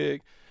stage was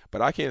big, but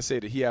I can't say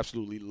that he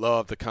absolutely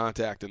loved the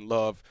contact and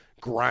loved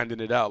grinding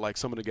it out like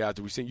some of the guys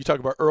that we've seen. You talk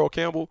about Earl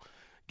Campbell,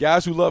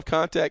 guys who love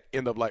contact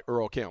end up like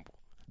Earl Campbell.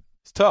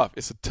 It's tough.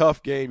 It's a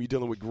tough game. You're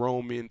dealing with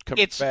grown men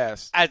coming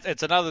fast.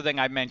 It's another thing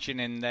I mentioned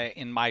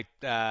in my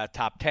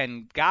top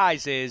 10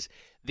 guys is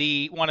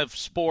one of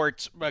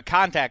sports,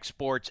 contact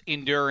sports,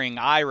 enduring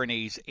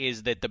ironies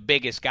is that the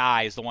biggest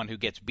guy is the one who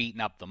gets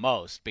beaten up the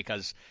most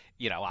because,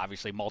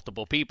 obviously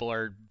multiple people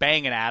are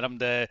banging at him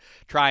to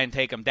try and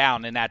take him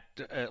down. And that,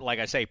 like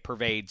I say,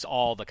 pervades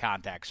all the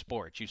contact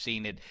sports. You've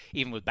seen it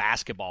even with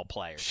basketball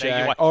players.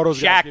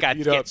 Shaq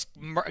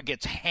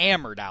gets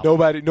hammered out.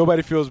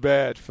 Nobody feels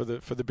bad for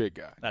the big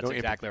guy. That's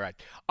exactly right.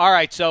 All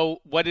right, so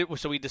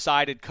so we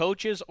decided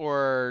coaches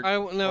or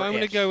I'm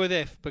going to go with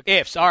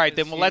ifs. All right,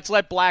 then let's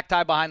let Black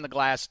Tie Behind the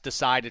Glass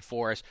decide it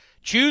for us.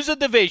 Choose a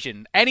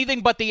division,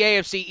 anything but the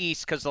AFC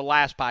East, because the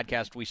last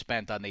podcast we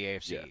spent on the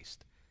AFC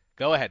East.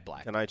 Go ahead,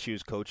 Black. Can I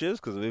choose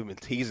coaches? Because we've been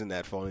teasing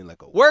that for only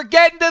like a week. We're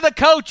getting to the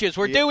coaches.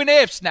 We're doing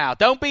ifs now.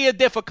 Don't be a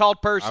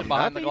difficult person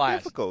behind the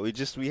glass.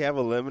 Difficult. We have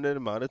a limited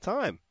amount of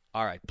time.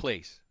 All right,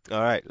 please.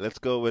 All right, let's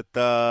go with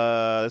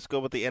the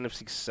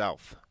NFC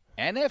South.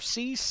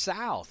 NFC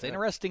South,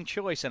 interesting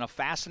choice and a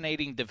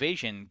fascinating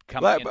division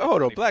coming.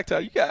 Hold on, Black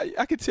Tie.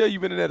 I can tell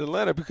you've been in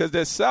Atlanta because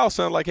that South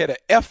sounded like it had an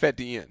F at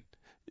the end.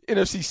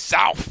 NFC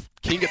South,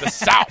 King of the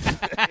South. So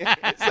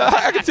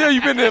I can tell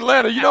you've been in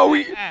Atlanta.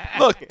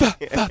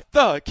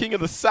 The King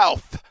of the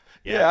South.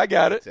 Yeah, I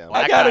got it.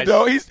 I got it,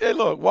 though.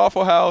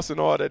 Waffle House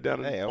and all that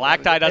down there.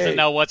 Black Tie doesn't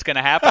know what's going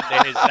to happen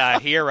to his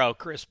hero,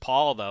 Chris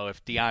Paul, though.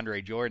 If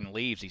DeAndre Jordan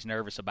leaves, he's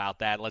nervous about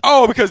that.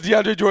 Because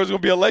DeAndre Jordan's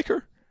going to be a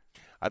Laker?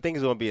 I think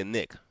he's going to be a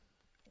Knick.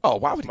 Oh,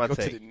 why would he go to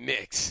the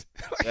Knicks?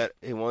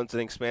 He wants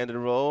an expanded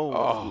role.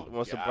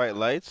 Wants the bright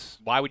lights.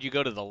 Why would you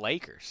go to the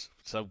Lakers?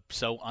 So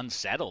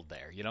unsettled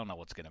there. You don't know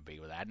what's going to be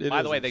with that.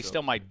 By the way, they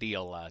still might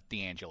deal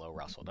D'Angelo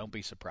Russell. Don't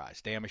be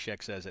surprised.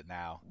 Damashek says it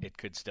now. It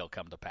could still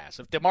come to pass.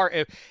 If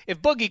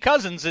Boogie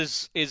Cousins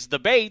is the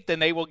bait, then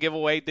they will give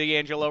away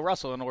D'Angelo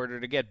Russell in order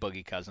to get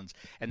Boogie Cousins,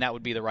 and that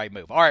would be the right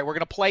move. All right, we're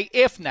going to play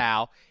if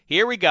now.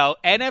 Here we go.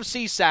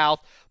 NFC South.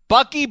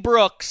 Bucky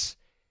Brooks.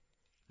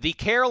 The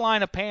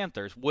Carolina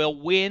Panthers will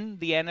win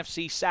the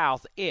NFC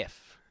South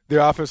if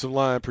their offensive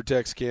line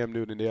protects Cam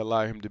Newton and they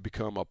allow him to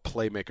become a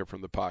playmaker from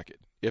the pocket.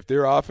 If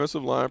their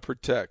offensive line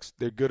protects,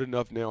 they're good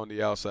enough now on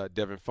the outside.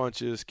 Devin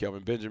Funchess,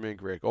 Kelvin Benjamin,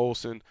 Greg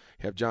Olsen,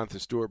 have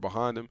Jonathan Stewart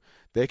behind them.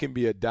 They can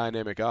be a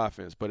dynamic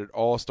offense, but it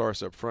all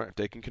starts up front. If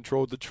they can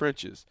control the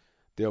trenches,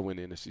 they'll win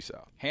the NFC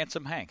South.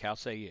 Handsome Hank, how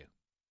say you?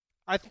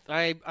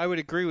 I would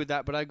agree with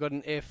that, but I got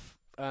an if.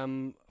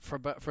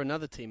 For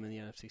another team in the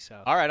NFC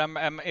South. All right,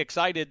 I'm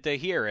excited to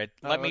hear it.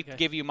 Let me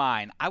give you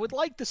mine. I would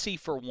like to see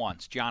for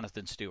once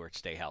Jonathan Stewart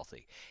stay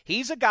healthy.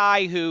 He's a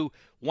guy who,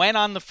 when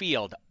on the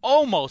field,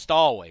 almost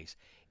always,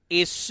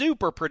 is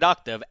super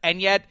productive,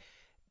 and yet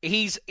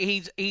he's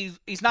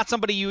not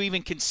somebody you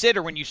even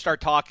consider when you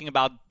start talking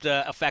about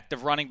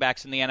effective running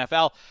backs in the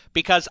NFL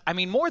because, I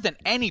mean, more than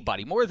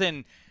anybody, more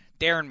than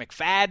Darren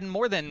McFadden,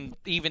 more than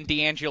even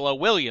D'Angelo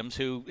Williams,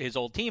 who his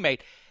old teammate,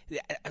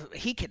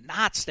 he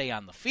cannot stay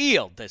on the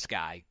field, this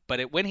guy.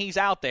 But when he's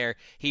out there,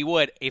 he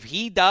would. If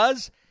he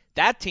does,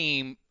 that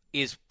team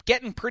is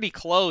getting pretty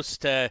close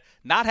to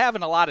not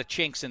having a lot of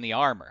chinks in the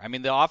armor. I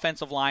mean, the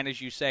offensive line, as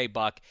you say,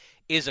 Buck,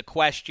 is a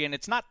question.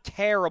 It's not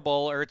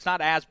terrible, or it's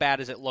not as bad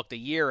as it looked a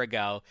year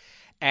ago.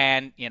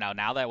 And,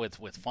 now that with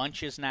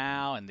Funches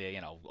now and,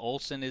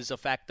 Olsen is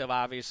effective,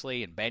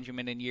 obviously, and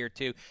Benjamin in year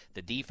 2,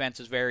 the defense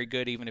is very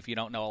good, even if you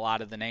don't know a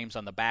lot of the names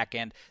on the back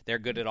end. They're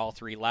good at all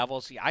 3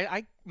 levels.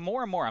 I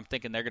more and more, I'm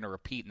thinking they're going to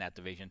repeat in that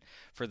division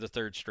for the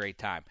 3rd straight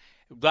time.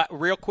 But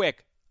real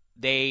quick,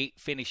 they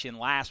finish in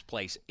last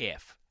place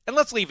and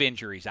let's leave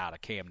injuries out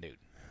of Cam Newton.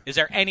 Is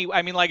there any –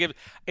 I mean, like,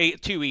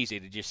 too easy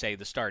to just say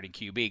the starting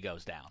QB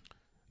goes down.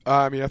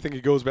 I think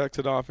it goes back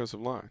to the offensive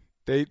line.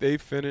 They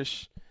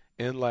finish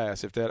in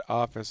last if that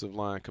offensive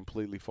line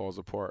completely falls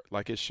apart,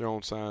 like it's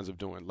shown signs of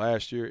doing.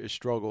 Last year it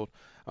struggled,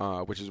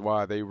 which is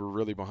why they were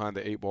really behind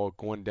the 8 ball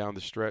going down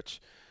the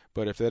stretch.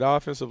 But if that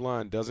offensive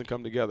line doesn't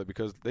come together,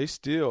 because they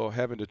still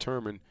haven't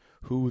determined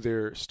who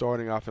their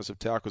starting offensive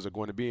tackles are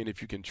going to be and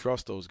if you can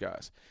trust those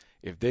guys.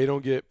 If they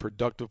don't get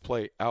productive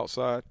play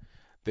outside,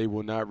 they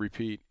will not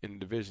repeat in the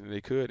division. They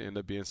could end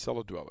up being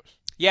cellar dwellers.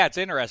 Yeah, it's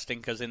interesting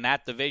because in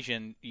that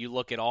division, you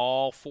look at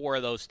all 4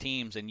 of those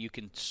teams, and you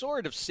can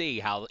sort of see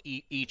how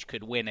each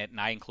could win it,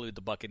 and I include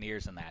the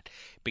Buccaneers in that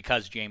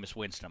because Jameis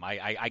Winston.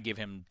 I give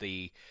him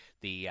the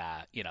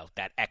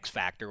that X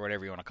factor,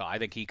 whatever you want to call it. I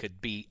think he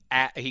could be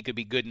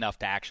good enough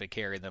to actually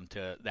carry them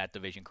to that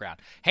division crown.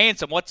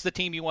 Handsome, what's the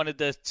team you wanted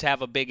to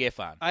have a big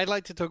if on? I'd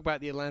like to talk about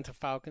the Atlanta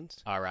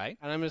Falcons. All right.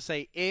 And I'm going to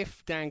say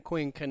if Dan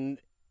Quinn can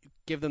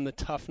give them the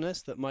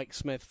toughness that Mike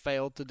Smith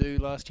failed to do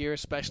last year,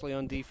 especially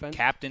on defense.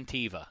 Captain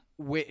Teva.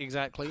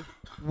 Exactly.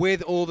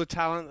 With all the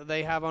talent that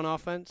they have on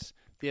offense,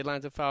 the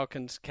Atlanta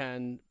Falcons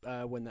can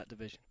win that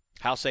division.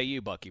 How say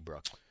you, Bucky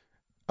Brooks?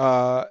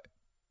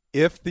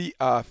 If the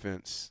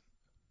offense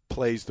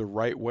plays the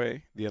right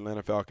way, the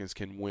Atlanta Falcons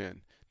can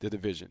win the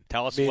division.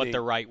 Tell us what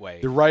the right way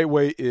is. The right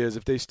way is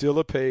if they steal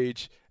a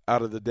page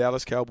out of the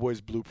Dallas Cowboys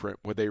blueprint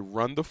where they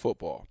run the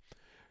football,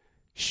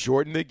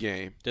 shorten the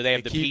game. Do they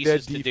have the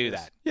pieces to do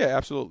that? Yeah,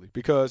 absolutely.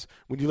 Because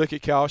when you look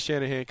at Kyle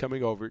Shanahan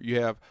coming over,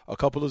 you have a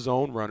couple of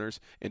zone runners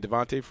in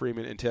Devontae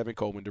Freeman and Tevin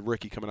Coleman, the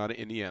rookie coming out of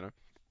Indiana.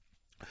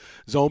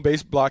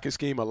 Zone-based blocking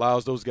scheme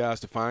allows those guys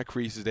to find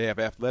creases. They have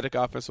athletic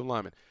offensive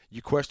linemen.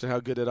 You question how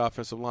good that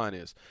offensive line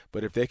is.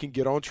 But if they can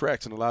get on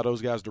tracks and allow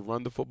those guys to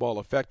run the football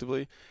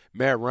effectively,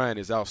 Matt Ryan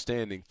is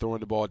outstanding throwing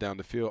the ball down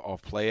the field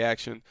off play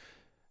action.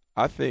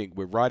 I think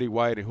with Roddy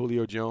White and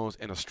Julio Jones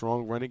and a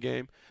strong running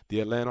game, the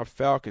Atlanta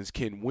Falcons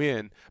can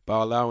win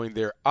by allowing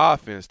their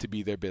offense to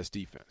be their best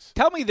defense.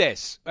 Tell me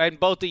this, and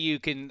both of you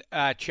can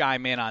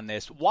chime in on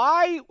this.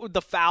 Why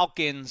the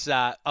Falcons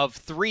of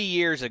 3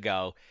 years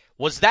ago,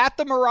 was that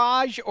the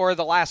mirage or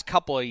the last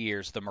couple of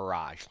years the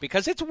mirage?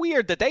 Because it's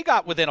weird that they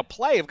got within a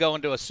play of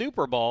going to a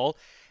Super Bowl,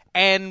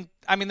 and,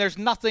 I mean, there's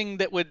nothing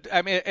that would –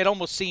 I mean, it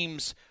almost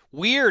seems –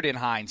 weird in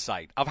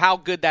hindsight of how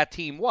good that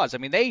team was. I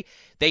mean, they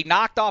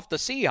knocked off the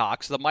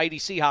Seahawks, the mighty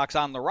Seahawks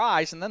on the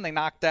rise, and then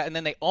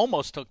they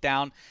almost took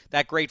down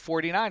that great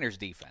 49ers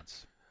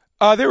defense.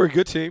 They were a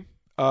good team.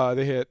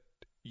 They had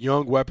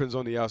young weapons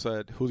on the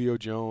outside, Julio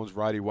Jones,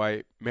 Roddy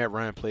White. Matt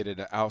Ryan played at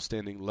an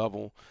outstanding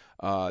level.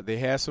 They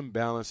had some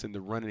balance in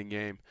the running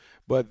game.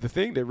 But the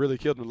thing that really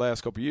killed them the last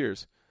couple of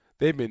years,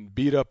 they've been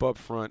beat up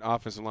front,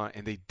 offensive line,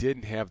 and they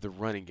didn't have the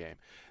running game.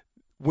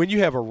 When you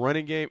have a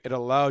running game, it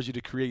allows you to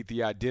create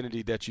the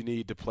identity that you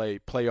need to play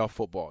playoff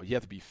football. You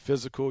have to be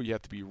physical. You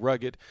have to be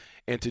rugged.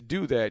 And to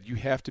do that, you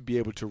have to be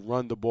able to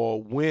run the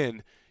ball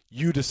when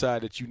you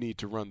decide that you need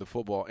to run the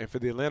football. And for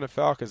the Atlanta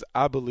Falcons,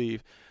 I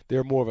believe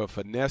they're more of a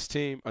finesse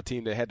team, a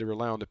team that had to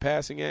rely on the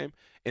passing game,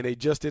 and they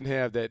just didn't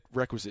have that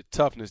requisite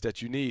toughness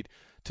that you need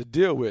to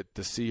deal with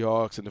the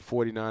Seahawks and the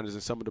 49ers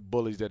and some of the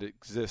bullies that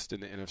exist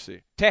in the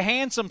NFC. To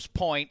Handsome's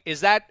point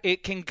is that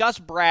it can Gus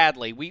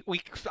Bradley,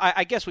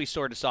 I guess we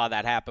sort of saw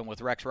that happen with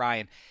Rex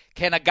Ryan.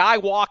 Can a guy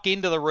walk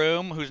into the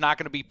room who's not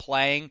going to be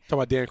playing? Talking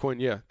about Dan Quinn,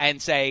 yeah. And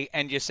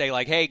just say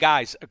like, hey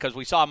guys, because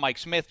we saw Mike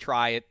Smith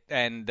try it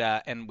and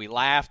we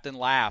laughed and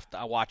laughed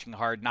watching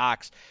Hard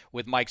Knocks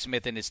with Mike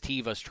Smith and his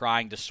Tevas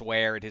trying to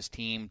swear at his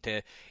team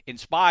to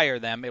inspire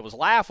them. It was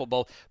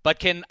laughable. But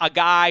can a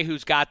guy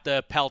who's got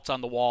the pelts on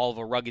the wall of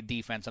a rugged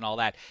defense and all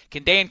that,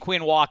 can Dan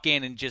Quinn walk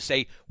in and just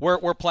say,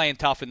 we're playing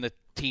tough and the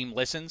team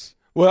listens?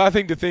 Well, I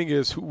think the thing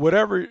is,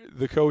 whoever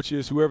the coach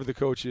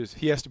is,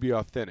 he has to be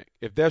authentic.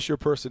 If that's your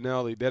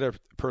personality, that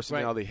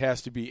personality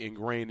has to be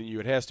ingrained in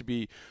you. It has to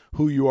be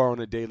who you are on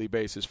a daily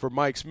basis. For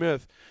Mike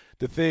Smith,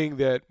 the thing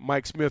that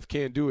Mike Smith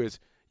can't do is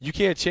you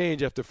can't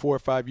change after 4 or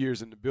 5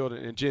 years in the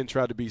building and then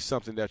try to be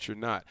something that you're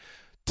not.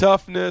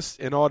 toughness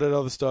and all that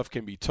other stuff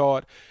can be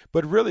taught,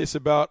 but really it's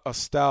about a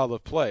style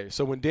of play.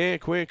 So when Dan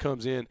Quinn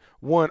comes in,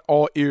 one,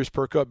 all ears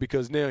perk up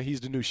because now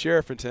he's the new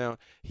sheriff in town.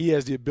 He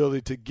has the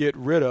ability to get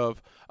rid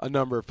of a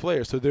number of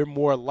players, so they're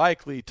more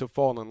likely to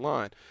fall in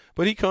line.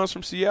 But he comes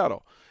from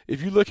Seattle.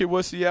 If you look at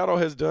what Seattle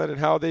has done and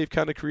how they've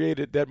kind of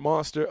created that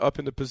monster up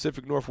in the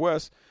Pacific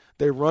Northwest,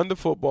 they run the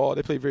football,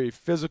 they play very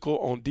physical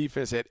on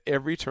defense at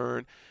every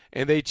turn,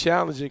 and they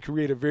challenge and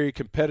create a very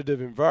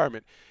competitive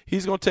environment.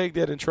 He's going to take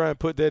that and try and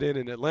put that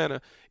in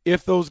Atlanta.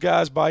 If those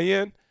guys buy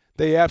in,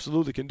 they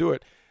absolutely can do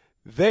it.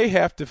 They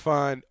have to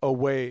find a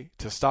way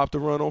to stop the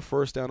run on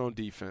first down on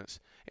defense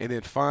and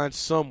then find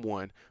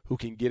someone who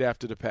can get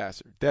after the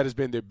passer. That has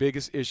been their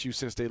biggest issue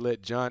since they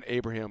let John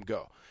Abraham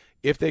go.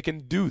 If they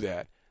can do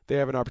that, they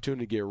have an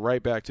opportunity to get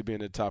right back to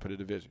being at the top of the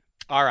division.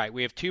 All right,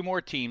 we have two more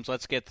teams.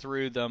 Let's get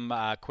through them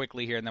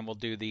quickly here, and then we'll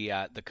do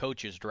the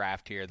coaches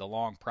draft here, the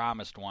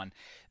long-promised one.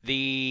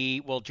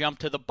 We'll jump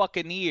to the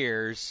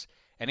Buccaneers.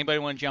 Anybody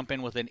want to jump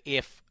in with an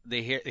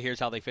here's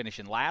how they finish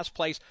in last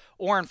place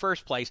or in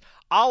first place?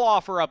 I'll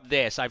offer up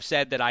this. I've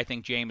said that I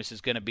think Jameis is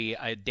going to be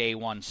a day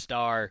one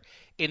star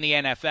in the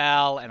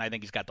NFL, and I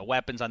think he's got the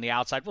weapons on the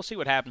outside. We'll see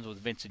what happens with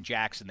Vincent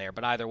Jackson there,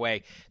 but either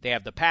way, they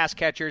have the pass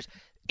catchers.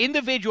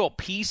 Individual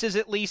pieces,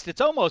 at least, it's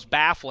almost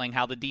baffling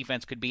how the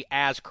defense could be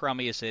as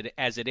crummy as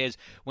it is.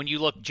 When you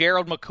look,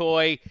 Gerald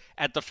McCoy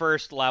at the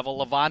first level,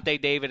 Levante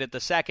David at the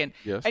second,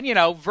 yes. And,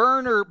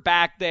 Werner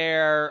back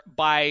there,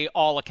 by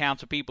all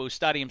accounts of people who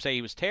study him say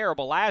he was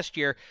terrible last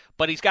year,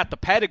 but he's got the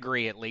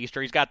pedigree at least,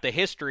 or he's got the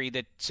history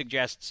that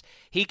suggests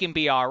he can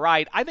be all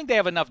right. I think they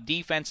have enough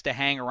defense to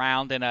hang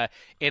around in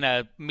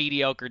a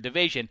mediocre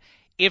division.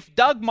 If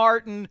Doug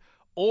Martin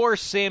or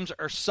Sims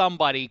or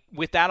somebody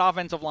with that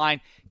offensive line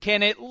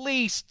can at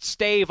least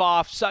stave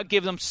off,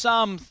 give them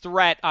some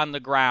threat on the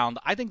ground,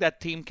 I think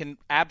that team can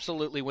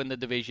absolutely win the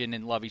division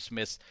in Lovie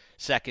Smith's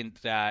second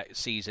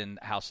season.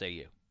 How say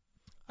you?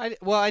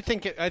 I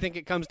think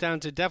it comes down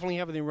to definitely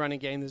having the running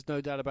game. There's no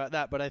doubt about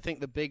that. But I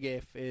think the big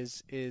if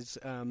is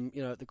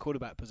at the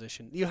quarterback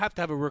position. You have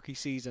to have a rookie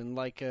season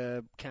like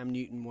a Cam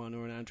Newton one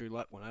or an Andrew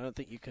Luck one. I don't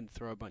think you can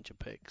throw a bunch of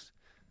picks.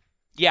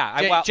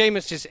 Yeah,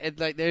 Jameis just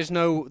there's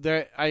no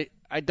there.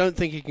 I don't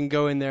think he can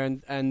go in there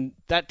and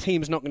that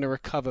team's not going to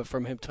recover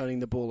from him turning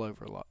the ball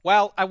over a lot.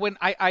 Well,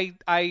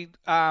 I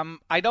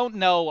don't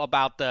know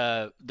about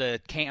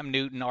the Cam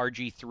Newton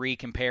RG3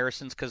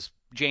 comparisons because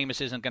Jameis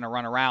isn't going to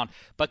run around.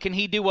 But can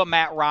he do what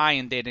Matt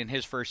Ryan did in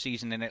his first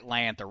season in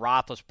Atlanta,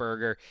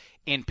 Roethlisberger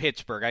in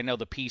Pittsburgh? I know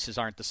the pieces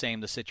aren't the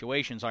same, the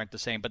situations aren't the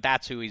same, but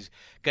that's who he's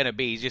going to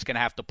be. He's just going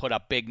to have to put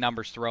up big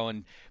numbers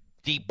throwing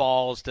deep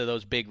balls to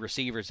those big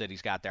receivers that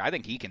he's got there. I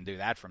think he can do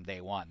that from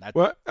day one.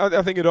 Well,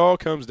 I think it all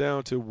comes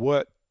down to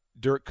what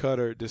Dirk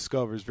Cutter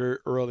discovers very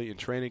early in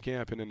training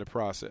camp and in the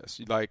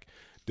process. Like,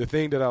 the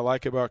thing that I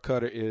like about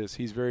Cutter is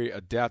he's very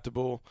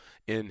adaptable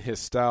in his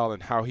style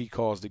and how he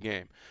calls the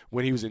game.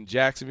 When he was in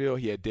Jacksonville,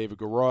 he had David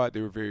Garrard.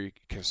 They were very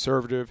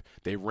conservative.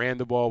 They ran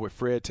the ball with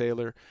Fred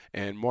Taylor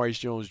and Maurice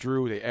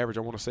Jones-Drew. They averaged,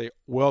 I want to say,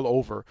 well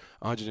over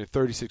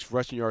 136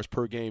 rushing yards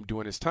per game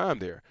during his time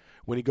there.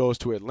 When he goes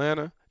to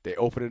Atlanta, they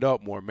open it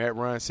up more. Matt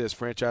Ryan sets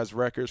franchise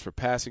records for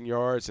passing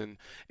yards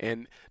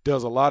and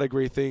does a lot of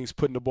great things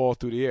putting the ball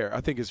through the air.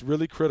 I think it's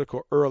really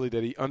critical early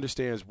that he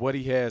understands what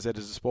he has at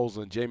his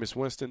disposal in Jameis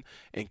Winston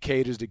and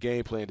caters the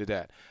game plan to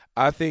that.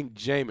 I think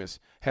Jameis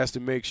has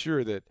to make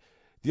sure that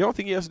the only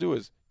thing he has to do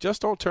is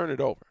just don't turn it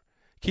over.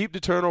 Keep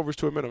the turnovers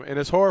to a minimum. And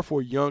it's hard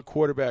for a young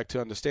quarterback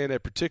to understand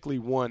that, particularly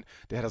one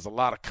that has a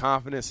lot of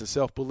confidence and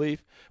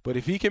self-belief. But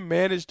if he can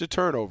manage the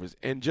turnovers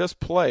and just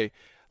play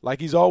like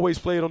he's always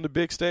played on the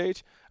big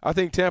stage, I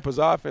think Tampa's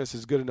offense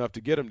is good enough to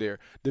get him there.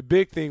 The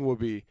big thing will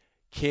be,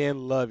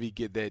 can Lovie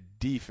get that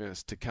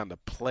defense to kind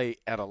of play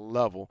at a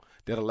level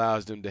that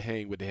allows them to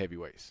hang with the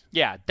heavyweights?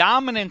 Yeah,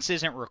 dominance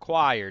isn't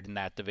required in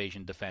that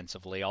division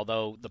defensively,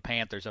 although the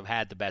Panthers have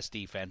had the best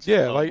defense.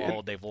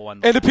 Yeah, they've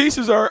won. And the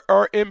pieces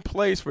are in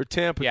place for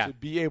Tampa to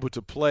be able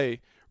to play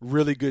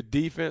really good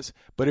defense,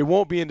 but it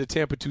won't be in the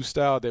Tampa 2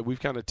 style that we've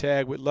kind of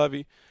tagged with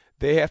Lovie.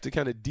 They have to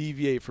kind of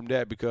deviate from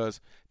that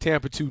because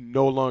Tampa 2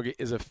 no longer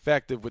is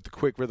effective with the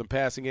quick rhythm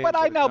passing game. But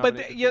I know,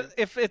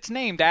 if it's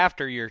named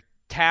after your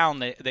town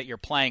that you're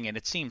playing in,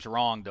 it seems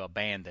wrong to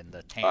abandon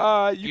the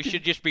Tampa. You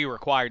should just be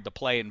required to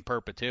play in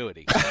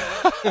perpetuity.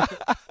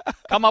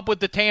 Come up with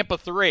the Tampa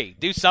 3.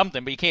 Do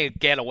something, but you can't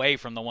get away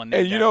from the one.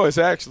 And it's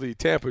actually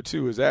Tampa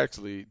 2 is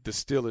actually the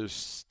Steelers'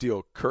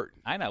 steel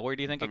curtain. I know. Where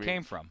do you think it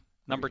came from?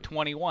 Number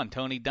 21,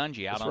 Tony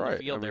Dungy, out on the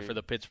field there for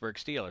the Pittsburgh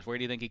Steelers. Where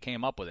do you think he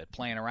came up with it?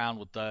 Playing around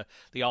with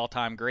the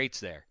all-time greats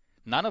there.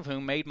 None of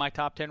whom made my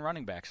top 10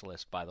 running backs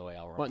list, by the way.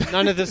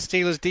 None of the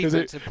Steelers'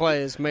 defensive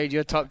players made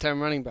your top 10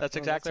 running backs. That's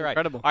exactly right.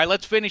 Incredible. All right,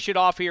 let's finish it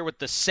off here with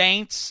the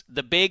Saints.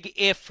 The big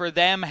if for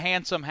them,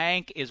 Handsome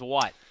Hank, is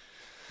what?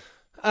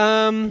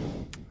 I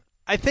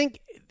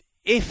think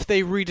if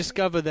they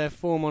rediscover their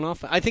form on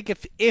offense. I think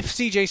if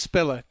C.J.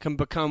 Spiller can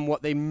become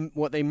what they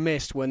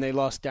missed when they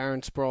lost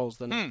Darren Sproles,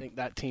 then I think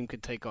that team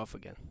could take off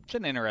again. It's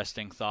an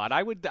interesting thought.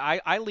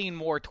 I lean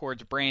more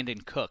towards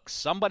Brandon Cooks.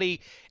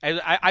 Somebody,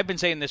 I've been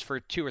saying this for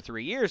 2 or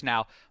 3 years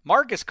now.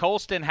 Marcus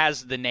Colston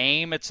has the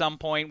name at some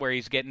point where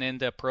he's getting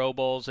into Pro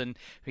Bowls and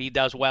he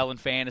does well in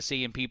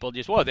fantasy, and people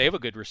just, they have a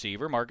good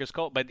receiver, Marcus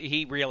Colston, but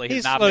he really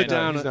has not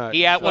been.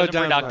 He wasn't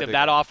productive.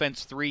 That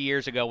offense 3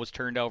 years ago was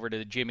turned over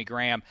to Jimmy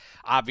Graham,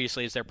 obviously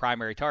is their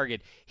primary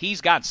target.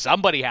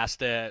 Somebody has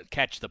to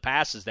catch the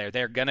passes there.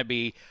 They're going to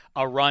be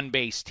a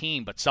run-based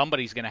team, but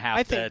somebody's going to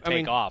have to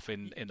take off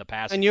in the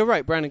passing. And you're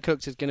right, Brandon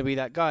Cooks is going to be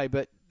that guy,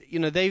 but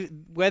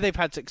where they've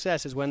had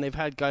success is when they've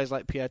had guys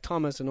like Pierre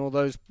Thomas and all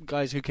those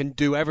guys who can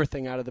do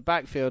everything out of the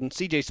backfield, and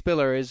C.J.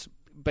 Spiller is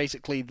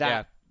basically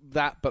that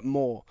but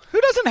more.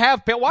 Who doesn't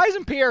have? Why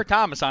isn't Pierre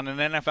Thomas on an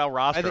NFL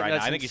roster right now?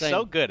 I think insane. he's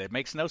so good. It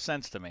makes no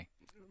sense to me.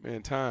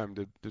 Man,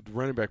 the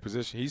running back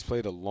position, he's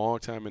played a long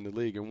time in the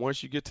league. And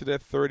once you get to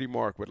that 30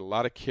 mark with a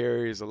lot of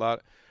carries, a lot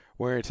of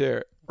wear and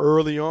tear,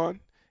 early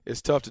on,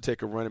 it's tough to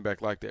take a running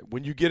back like that.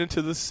 When you get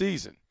into the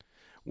season,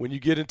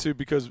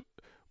 because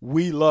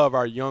we love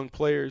our young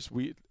players,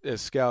 we as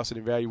scouts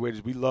and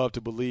evaluators, we love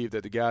to believe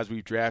that the guys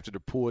we've drafted or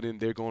pulled in,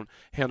 they're going to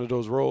handle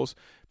those roles.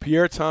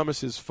 Pierre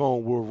Thomas's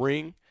phone will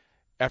ring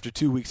after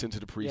 2 weeks into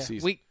the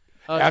preseason.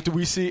 After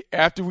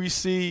we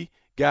see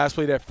guys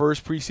play that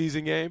first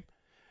preseason game,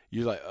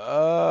 you're like,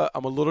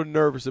 I'm a little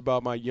nervous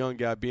about my young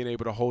guy being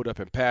able to hold up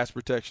in pass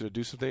protection or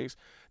do some things.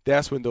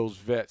 That's when those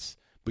vets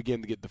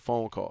begin to get the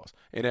phone calls.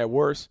 And at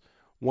worst,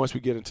 once we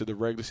get into the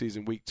regular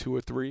season, week 2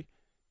 or 3,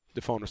 the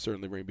phone will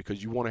certainly ring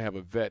because you want to have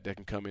a vet that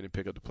can come in and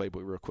pick up the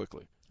playbook real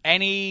quickly.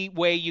 Any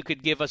way you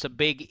could give us a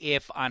big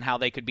if on how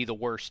they could be the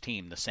worst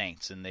team, the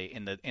Saints, in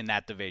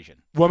that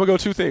division? Well, I'm going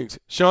to go 2 things.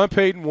 Sean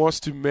Payton wants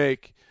to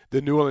make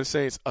the New Orleans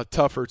Saints a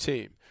tougher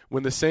team.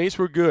 When the Saints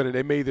were good and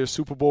they made their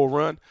Super Bowl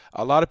run,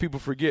 a lot of people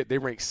forget they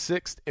ranked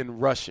 6th in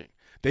rushing.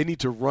 They need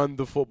to run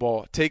the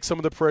football, take some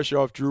of the pressure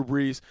off Drew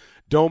Brees.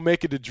 Don't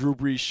make it the Drew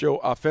Brees show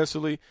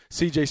offensively.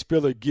 C.J.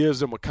 Spiller gives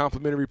them a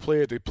complimentary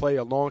player they play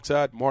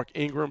alongside Mark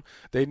Ingram.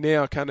 They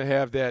now kind of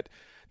have that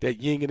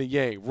yin and a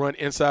yang. Run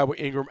inside with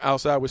Ingram,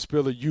 outside with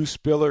Spiller. Use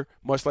Spiller,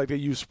 much like they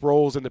use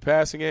Sproles in the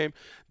passing game.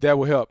 That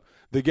will help.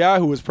 The guy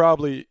who was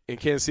probably in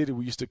Kansas City,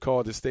 we used to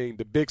call this thing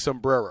the big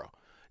sombrero,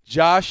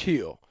 Josh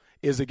Hill,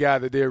 is a guy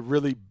that they're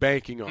really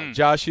banking on.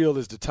 Josh Hill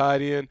is the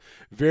tight end,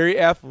 very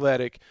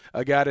athletic,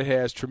 a guy that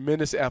has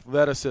tremendous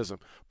athleticism.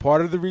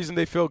 Part of the reason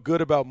they felt good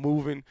about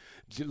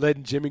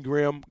letting Jimmy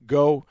Graham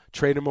go,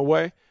 trade him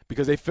away,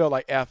 because they felt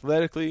like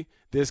athletically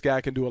this guy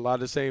can do a lot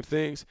of the same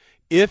things.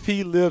 If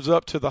he lives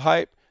up to the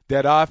hype,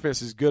 that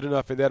offense is good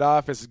enough, and that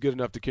offense is good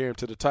enough to carry him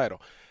to the title.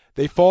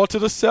 They fall to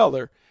the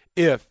cellar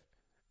if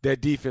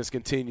that defense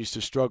continues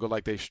to struggle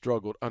like they've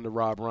struggled under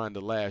Rob Ryan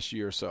the last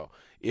year or so.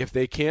 If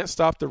they can't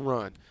stop the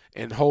run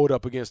and hold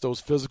up against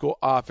those physical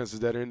offenses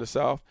that are in the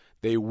South,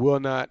 they will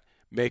not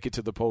make it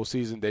to the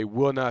postseason. They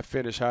will not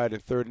finish higher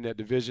than 3rd in that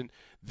division.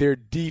 Their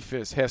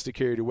defense has to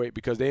carry the weight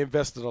because they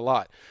invested a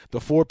lot.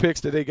 The 4 picks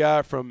that they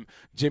got from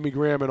Jimmy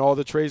Graham and all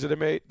the trades that they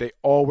made, they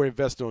all were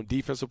invested on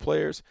defensive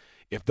players.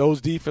 If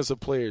those defensive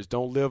players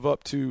don't live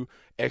up to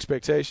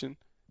expectation,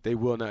 they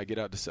will not get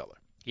out the cellar.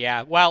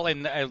 Yeah, well,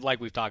 and like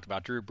we've talked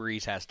about, Drew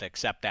Brees has to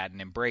accept that and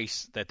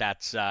embrace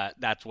that's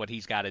what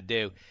he's got to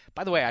do.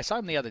 By the way, I saw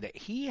him the other day.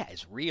 He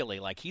has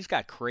really, he's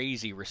got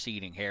crazy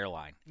receding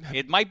hairline.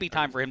 It might be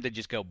time for him to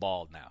just go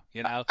bald now.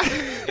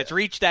 It's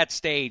reached that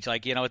stage.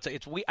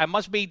 I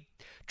must be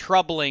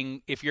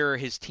troubling if you're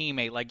his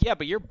teammate.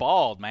 But you're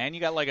bald, man. You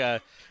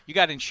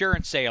got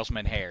insurance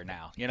salesman hair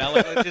now.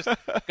 Just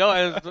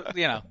go,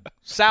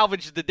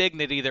 salvage the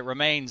dignity that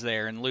remains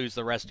there and lose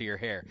the rest of your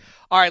hair.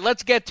 All right,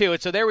 let's get to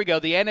it. So there we go.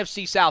 The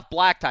NFC South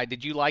black tie.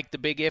 Did you like the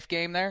big if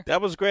game there? That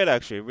was great,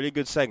 actually. Really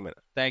good segment.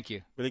 Thank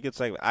you. Really good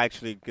segment.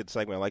 Actually, good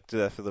segment. I like to do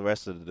that for the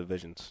rest of the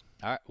divisions.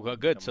 All right, well,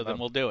 good. So then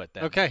we'll do it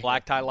then. Okay.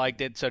 Black tie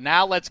liked it. So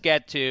now let's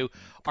get to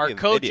our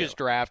coaches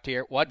draft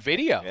here. What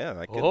video? Yeah.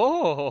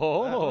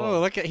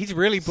 Look at he's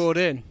really bought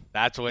in.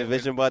 That's what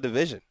division by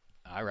division.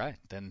 All right,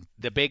 then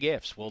the big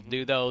ifs. We'll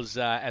do those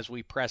as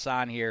we press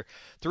on here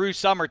through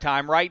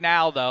summertime. Right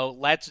now, though,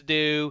 let's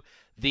do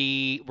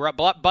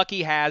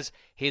Bucky has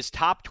his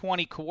top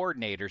 20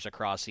 coordinators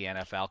across the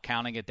NFL,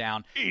 counting it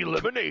down.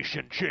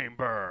 Elimination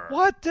Chamber.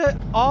 What?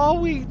 All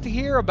we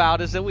hear about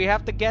is that we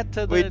have to get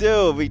to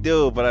the... We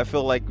do, but I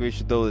feel like we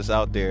should throw this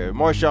out there.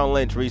 Marshawn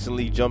Lynch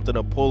recently jumped in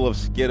a pool of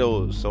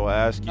Skittles, so I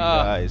ask you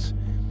guys,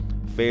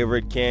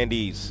 favorite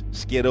candies,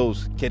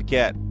 Skittles, Kit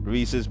Kat,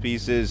 Reese's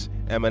Pieces,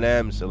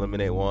 M&M's,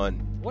 eliminate one.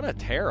 What a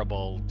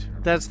terrible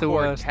That's the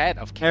worst.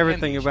 Of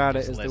everything about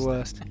it is the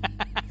worst.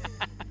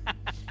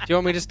 Do you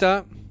want me to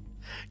start?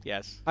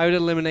 Yes. I would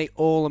eliminate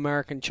all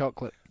American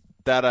chocolate.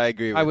 That I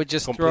agree with. I would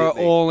just completely.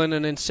 throw it all in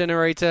an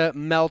incinerator,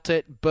 melt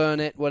it, burn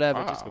it,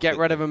 whatever. Just get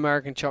rid of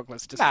American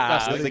chocolates.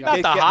 Not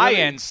the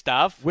high-end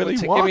stuff. Willy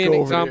Give me Wonka an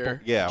over example.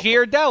 there. Yeah.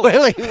 Ghirardelli.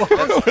 Willy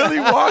Wonka. Willy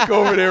Wonka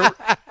over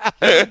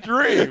there.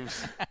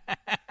 Dreams.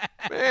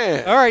 Man,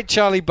 Man. All right,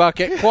 Charlie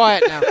Bucket,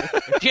 quiet now.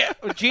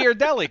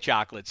 Ghirardelli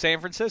chocolate, San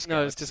Francisco.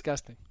 No, it's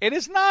disgusting. It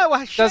is not.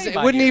 Well, It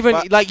wouldn't even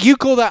like you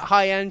call that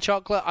high-end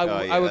chocolate. I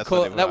would that's call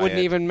not it. even That wouldn't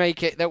high-end. even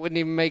make it. That wouldn't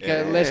even make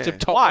a list of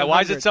top. Why?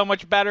 Why is 100. it so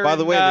much better? By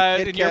the way, the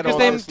Kit in your Kat Because on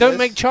they this don't list-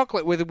 make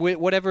chocolate with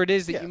whatever it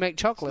is that you make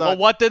chocolate. Well,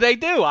 what do they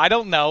do? I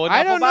don't know.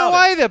 I don't know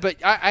about it. either, but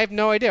I have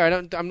no idea.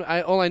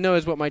 All I know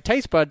is what my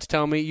taste buds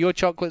tell me. Your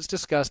chocolate's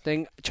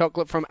disgusting.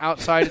 Chocolate from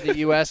outside of the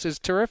U.S. is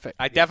terrific.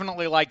 I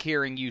definitely like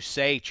hearing you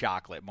say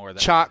chocolate more than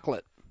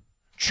Chocolate.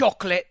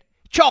 chocolate.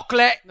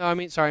 No, I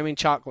mean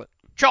chocolate.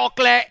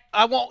 Chocolate.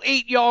 I won't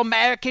eat your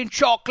American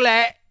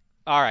chocolate.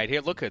 All right,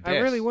 here, look at this. I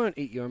really won't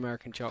eat your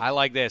American chocolate. I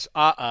like this.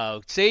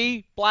 Uh-oh.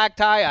 See, Black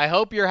Tie, I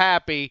hope you're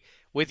happy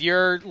with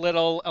your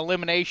little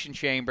elimination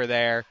chamber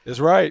there. That's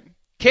right.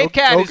 Kit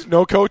Kat is...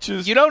 no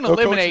coaches. You don't no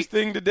eliminate... coaches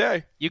thing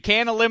today. You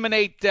can't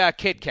eliminate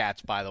Kit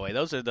Kats, by the way.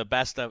 Those are the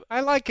best of...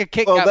 I like a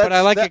Kit Oh, Kat, but I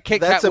like that's- a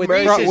Kit that's Kat with,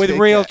 America's with Kit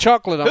real Kat.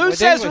 chocolate on it. Who with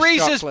says English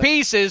Reese's chocolate.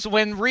 Pieces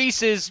when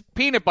Reese's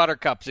peanut butter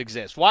cups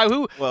exist? Why?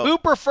 Who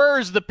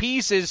prefers the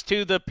pieces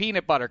to the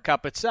peanut butter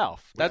cup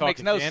itself? That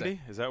makes no sense.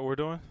 Is that what we're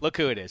doing? Look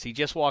who it is. He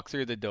just walked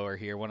through the door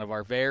here, one of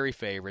our very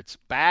favorites.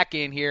 Back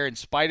in here in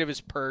spite of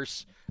his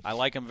purse. I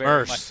like him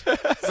very Merce. much.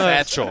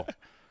 Satchel.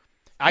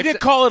 I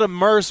didn't call it a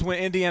Merce when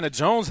Indiana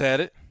Jones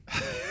had it.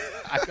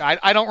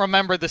 I don't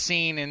remember the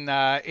scene in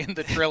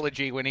the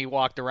trilogy when he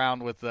walked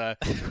around with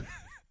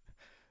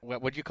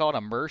what would you call it,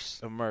 a Merce?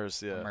 A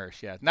Merce, yeah. A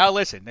Merce, yeah. Now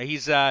listen,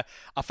 he's a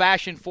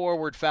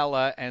fashion-forward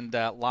fella, and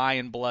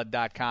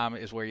lionblood.com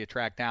is where you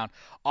track down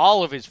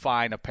all of his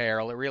fine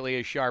apparel. It really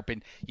is sharp,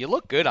 and you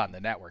look good on the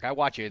network. I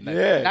watch you.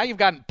 Yeah. Now you've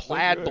gotten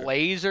plaid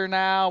blazer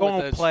now. Going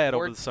with the plaid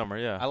sport. over the summer,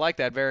 yeah. I like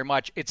that very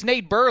much. It's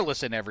Nate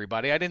Burleson,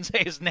 everybody. I didn't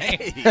say his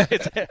name.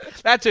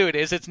 That's who it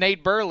is. It's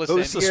Nate Burleson.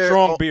 It's a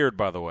strong beard,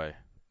 by the way.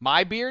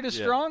 My beard is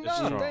strong? it's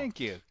Oh, strong. thank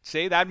you.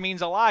 See, that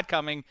means a lot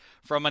coming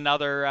from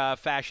another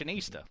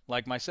fashionista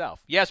like myself.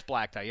 Yes,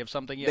 Black Tie, you have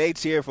something yet?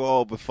 Nate's here for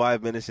all but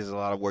 5 minutes. There's a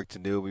lot of work to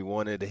do. We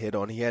wanted to hit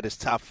on. He had his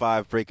top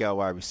 5 breakout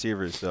wide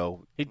receivers,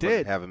 so He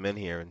did. have him in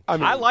here.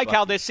 And I like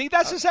how this. See,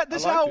 this is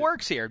how it it.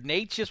 works here.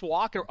 Nate's just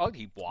walking. Oh,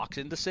 he walks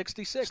into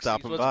 66.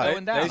 Stopping Sees what's by.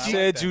 going down. They I like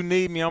said that. you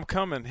need me, I'm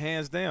coming,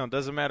 hands down.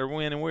 Doesn't matter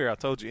when and where. I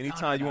told you,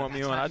 anytime you want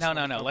me on, I just want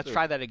to No. come Let's through.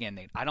 try that again,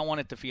 Nate. I don't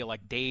want it to feel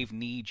like Dave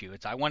needs you.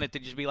 I want it to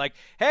just be like,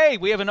 hey,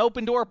 we have an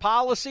open door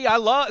policy. I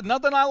love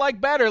nothing I like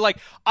better. Like,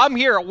 I'm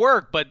here at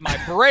work, but my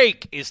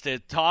break is to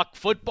talk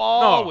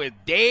football No. with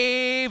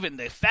Dave and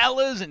the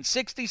fellas in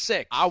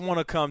 66. I want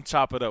to come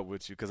chop it up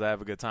with you because I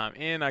have a good time,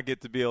 and I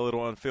get to be a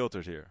little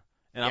unfiltered here.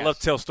 And I Yes. love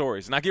to tell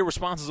stories. And I get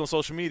responses on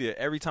social media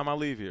every time I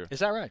leave here. Is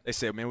that right? They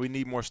say, man, we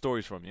need more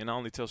stories from you. And I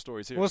only tell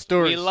stories here. What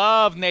stories? We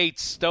love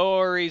Nate's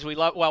stories.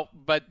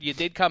 But you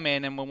did come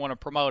in, and we want to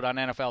promote on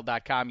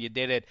NFL.com. You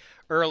did it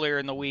earlier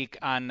in the week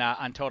on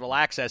Total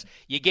Access.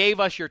 You gave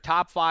us your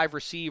top 5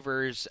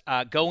 receivers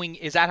going.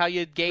 Is that how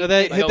you gave? No,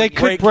 they going- could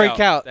break break out.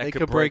 out. That They could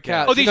could break break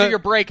out. out. Oh, these are your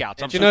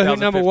breakouts. I'm Do you know who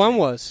number 2015. 1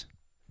 was?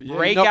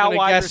 breakout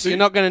wide receiver. You're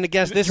not going to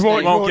guess this You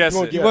name. won't guess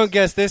you it. You won't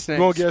guess this name.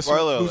 You won't guess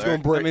Spoiler who's going alert.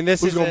 to break. I mean,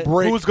 this who's is going a- to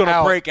break? Who's going to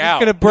out? break He's out?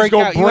 going to break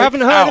gonna out. You break haven't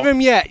heard out? of him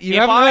yet. You If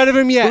haven't I- heard of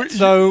him yet.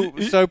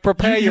 So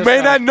prepare You yourself.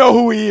 may not know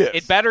who he is.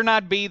 It better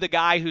not be the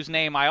guy whose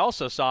name I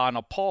also saw on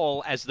a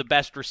poll as the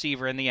best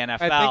receiver in the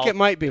NFL. I think it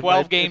might be.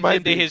 12 It games might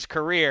into be. his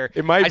career.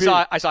 It might be.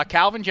 I saw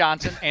Calvin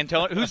Johnson.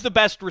 Who's the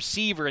best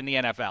receiver in the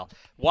NFL?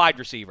 Wide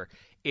receiver.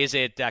 Is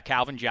it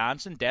Calvin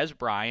Johnson, Des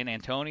Bryant,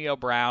 Antonio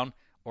Brown,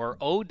 or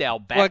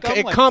Odell Well, Beckham?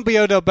 it can't be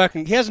Odell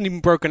Beckham. He hasn't even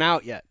broken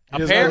out yet.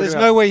 Apparently- There's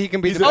no way he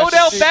can be the best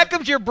Odell receiver.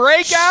 Beckham's your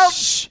breakout?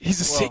 Shh, he's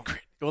a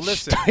secret. Well,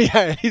 listen.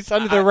 Yeah, he's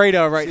under the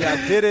radar right See, now.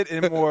 I did it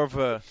in more of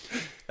a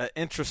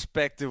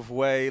introspective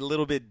way, a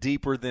little bit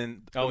deeper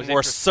than Oh, it was more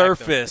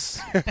introspective.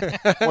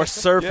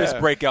 surface Yeah.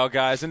 breakout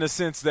guys, in the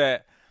sense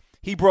that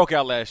he broke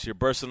out last year,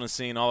 burst on the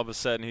scene. All of a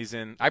sudden, he's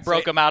in. I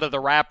broke him out of the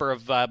wrapper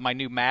of my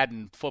new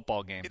Madden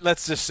football game.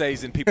 Let's just say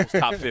he's in people's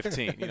top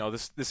 15. You know,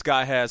 this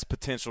guy has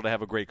potential to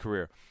have a great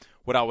career.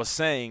 What I was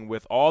saying,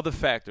 with all the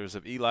factors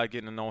of Eli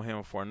getting to know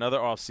him for another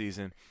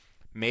offseason,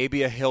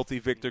 maybe a healthy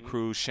Victor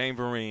Cruz, Shane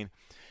Vereen,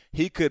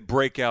 he could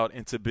break out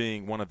into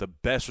being one of the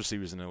best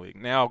receivers in the league.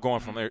 Now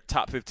going from their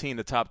top 15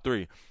 to top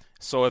 3.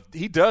 So if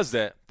he does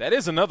that, that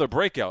is another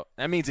breakout.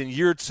 That means in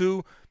year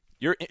 2,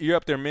 you're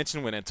up there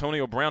mentioning with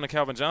Antonio Brown and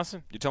Calvin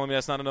Johnson. You're telling me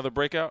that's not another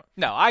breakout?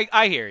 No,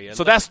 I hear you.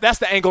 So that's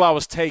the angle I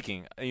was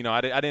taking. You know,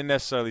 I didn't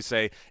necessarily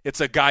say it's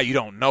a guy you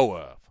don't know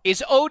of.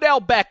 Is Odell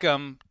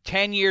Beckham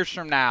 10 years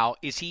from now,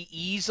 is he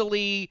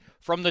easily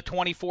from the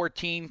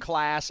 2014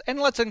 class? And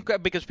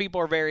because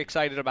people are very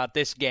excited about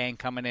this gang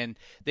coming in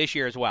this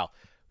year as well.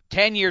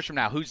 10 years from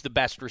now, who's the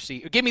best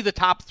receiver? Give me the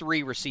top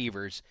 3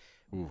 receivers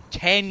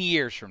 10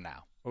 years from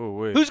now. Oh,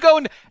 wait. Who's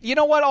going? You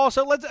know what?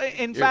 Also, let's.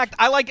 In fact,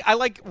 I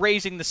like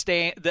raising the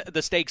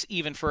stakes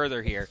even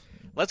further here.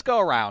 Let's go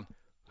around.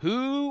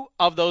 Who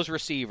of those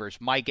receivers?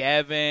 Mike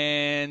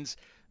Evans,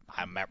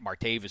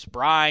 Martavis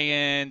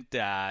Bryant.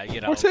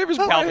 Martavis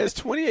Bryant has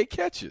 28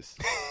 catches.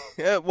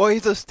 Yeah, well,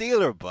 he's a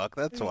Steeler, Buck.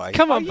 That's why.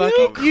 Come on,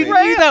 Bucky. You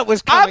knew that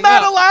was coming I'm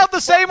not up. allowed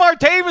to say Martavis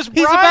Bryant.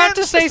 He's about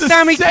to say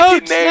Sammy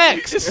Coates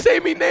next.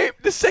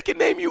 The second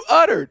name you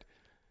uttered.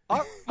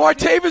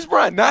 Martavis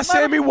Bryant, not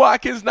Sammy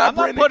Watkins, not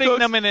Brandon I'm not putting Cooks.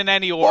 them in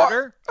any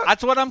order.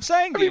 That's what I'm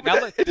saying.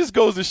 It just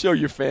goes to show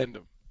your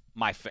fandom.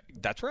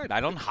 That's right.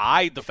 I don't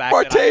hide the fact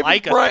that I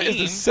like Martavis Bryant a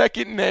team. is the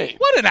second name.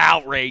 What an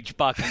outrage,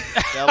 Bucky.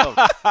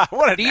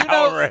 What an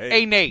outrage.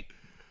 Hey, Nate,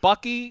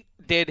 Bucky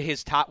did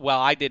his top. Well,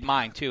 I did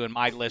mine, too, and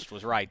my list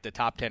was right. The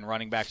top 10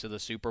 running backs of the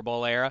Super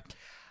Bowl era.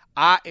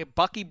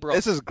 Bucky Brooks.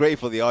 This is great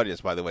for the audience,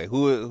 by the way,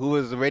 who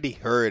has already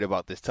heard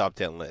about this top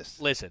 10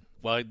 list. Listen,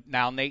 well,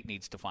 now Nate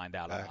needs to find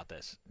out about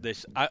this.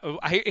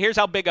 Here's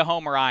how big a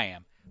homer I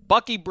am.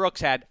 Bucky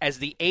Brooks had, as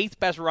the 8th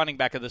best running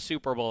back of the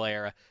Super Bowl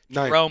era,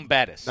 Jerome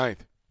Bettis. 9th.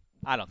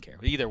 I don't care.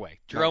 Either way,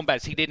 Jerome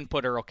Bettis. He didn't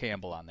put Earl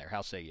Campbell on there.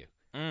 How say you?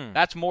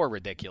 That's more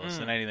ridiculous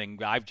than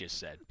anything I've just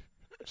said.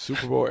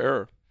 Super Bowl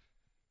era.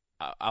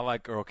 I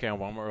like Earl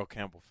Campbell. I'm an Earl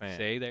Campbell fan.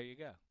 See, there you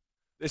go.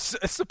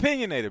 It's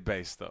opinionated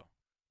based, though.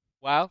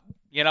 Well,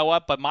 you know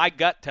what? But my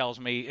gut tells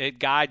me, it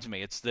guides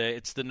me. It's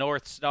the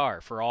North Star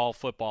for all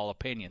football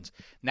opinions.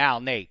 Now,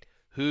 Nate,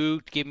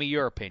 give me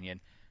your opinion?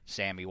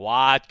 Sammy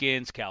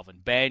Watkins, Kelvin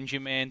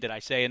Benjamin. Did I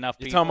say enough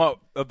people? You're talking about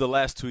of the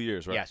last 2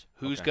 years, right? Yes.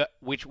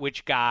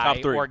 Which guy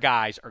or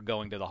guys are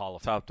going to the Hall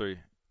of Fame? Top 3.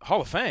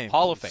 Hall of Fame.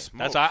 Hall of Fame.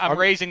 I'm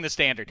raising the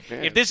standard.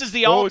 Man. If this is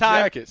the Gold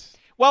all-time jackets.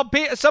 Well,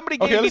 somebody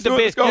gave me the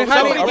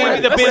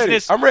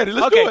business. I'm ready.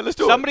 Let's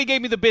do it. Somebody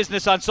gave me the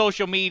business on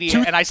social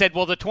media, and I said,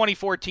 well, the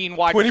 2014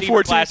 wide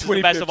receiver class is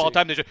the best of all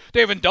time. They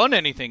haven't done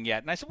anything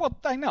yet. And I said, well,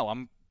 I know.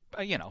 I'm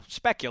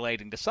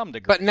speculating to some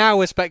degree. But now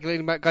we're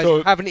speculating about guys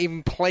who haven't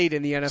even played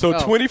in the NFL. So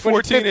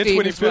 2014 and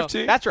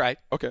 2015? That's right.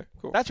 Okay,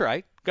 cool. That's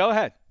right. Go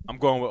ahead. I'm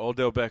going with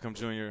Odell Beckham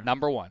Jr.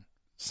 Number 1.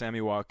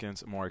 Sammy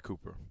Watkins, Amari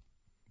Cooper.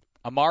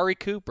 Amari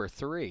Cooper,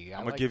 3.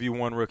 I'm going to give you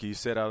one rookie. You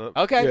said out of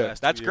okay,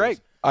 that's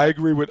great. I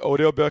agree with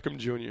Odell Beckham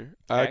Jr.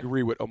 I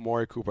agree with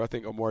Amari Cooper. I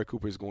think Amari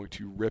Cooper is going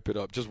to rip it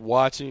up. Just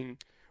watching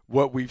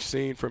what we've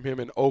seen from him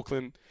in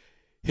Oakland,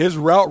 his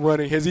route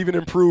running has even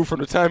improved from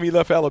the time he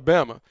left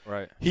Alabama.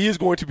 Right. He is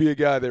going to be a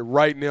guy that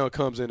right now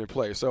comes in and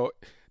plays. So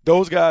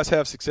those guys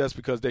have success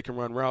because they can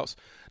run routes.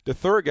 The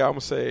third guy, I'm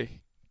going to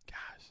say,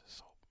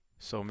 gosh,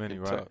 so many,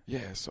 right? Tough.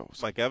 Yeah, so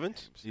Mike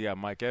Evans? Yeah,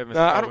 Mike Evans,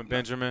 Kelvin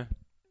Benjamin.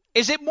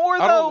 Is it more,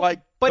 though? I don't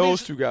like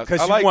those two guys.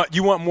 Because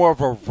you want more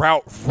of a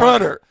route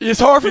runner. It's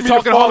hard for me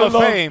to fall in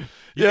love. Fame,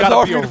 yeah, it's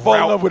hard for me to fall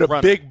in love with a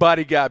big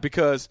body guy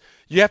because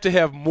you have to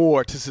have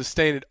more to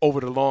sustain it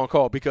over the long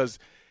haul. Because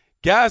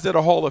guys that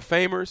are Hall of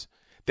Famers,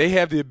 they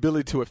have the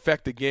ability to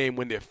affect the game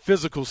when their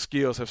physical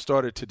skills have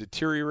started to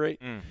deteriorate.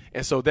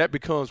 And so that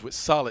becomes with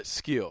solid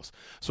skills.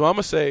 So I'm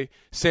going to say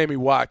Sammy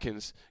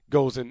Watkins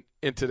goes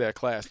into that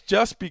class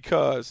just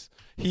because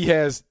he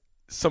has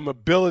some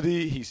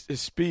ability, his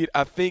speed.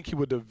 I think he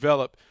would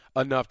develop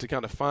enough to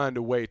kind of find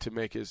a way to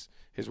make his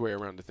way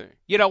around the thing.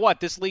 You know what?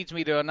 This leads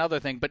me to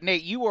another thing. But,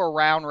 Nate, you were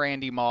around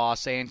Randy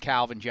Moss and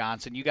Calvin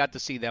Johnson. You got to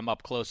see them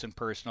up close and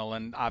personal,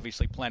 and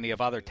obviously plenty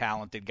of other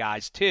talented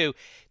guys, too.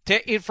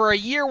 For a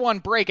year one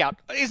breakout,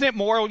 isn't it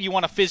more you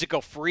want a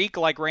physical freak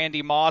like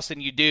Randy Moss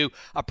than you do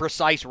a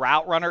precise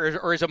route runner?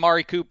 Or is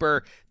Amari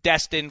Cooper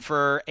destined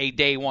for a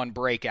day one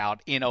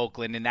breakout in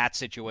Oakland in that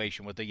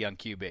situation with a young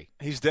QB?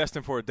 He's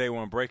destined for a day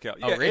one breakout.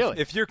 Oh, really?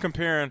 If you're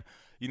comparing,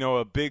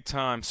 a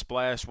big-time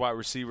splash wide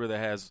receiver that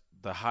has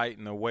the height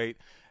and the weight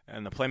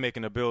and the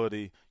playmaking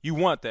ability, you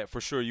want that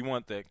for sure. You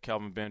want that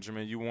Kelvin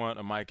Benjamin. You want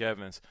a Mike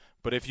Evans.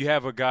 But if you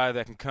have a guy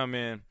that can come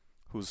in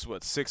who's,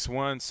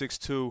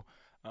 6'1",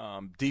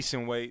 6'2",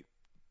 decent weight,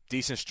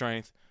 decent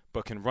strength,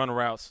 but can run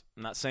routes,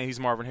 I'm not saying he's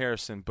Marvin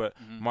Harrison, but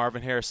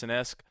Marvin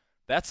Harrison-esque,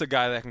 that's a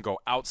guy that can go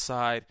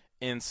outside,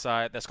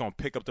 inside, that's going to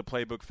pick up the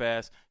playbook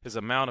fast. His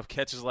amount of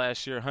catches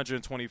last year,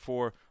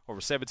 124, over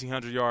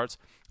 1,700 yards.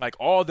 Like,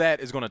 all that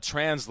is going to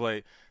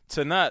translate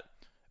to not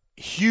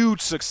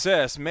huge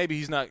success. Maybe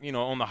he's not,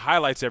 on the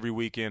highlights every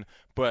weekend,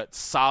 but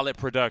solid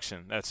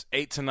production. That's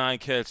 8 to 9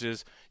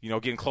 catches,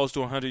 getting close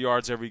to 100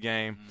 yards every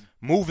game,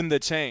 moving the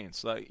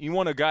chains. Like, you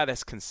want a guy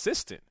that's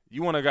consistent.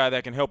 You want a guy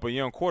that can help a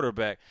young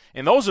quarterback.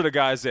 And those are the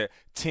guys that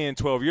 10,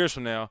 12 years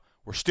from now,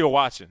 we're still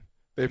watching.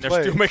 They're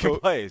still making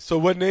plays. So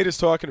what Nate is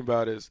talking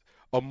about is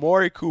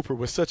Amari Cooper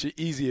was such an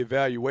easy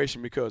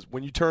evaluation because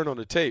when you turn on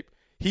the tape,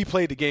 he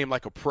played the game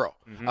like a pro.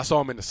 I saw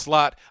him in the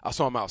slot. I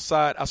saw him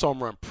outside. I saw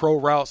him run pro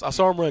routes. I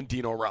saw him run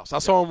Dino routes. I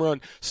saw him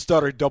run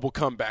stutter double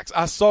comebacks.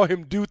 I saw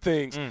him do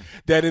things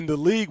that in the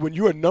league, when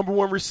you're a number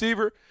one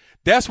receiver,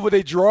 that's what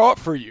they draw up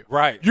for you.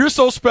 Right. You're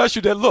so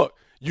special that, look,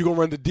 you're going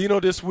to run the Dino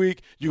this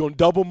week. You're going to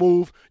double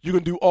move. You're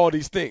going to do all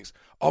these things.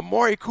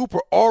 Amari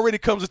Cooper already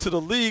comes into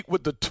the league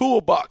with the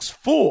toolbox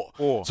full.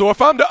 So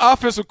if I'm the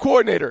offensive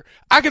coordinator,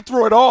 I can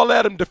throw it all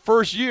at him the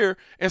first year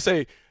and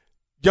say,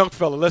 young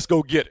fella, let's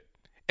go get it.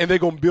 And they're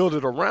going to build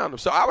it around him.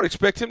 So I would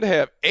expect him to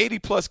have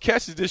 80-plus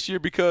catches this year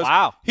because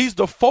he's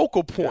the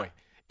focal point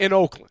in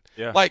Oakland.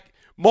 Yeah. Like,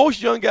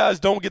 most young guys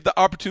don't get the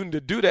opportunity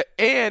to do that.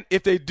 And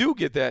if they do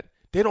get that,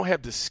 they don't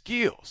have the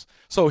skills.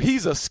 So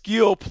he's a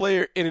skilled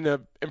player in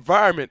an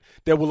environment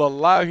that will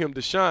allow him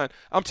to shine.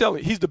 I'm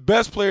telling you, he's the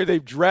best player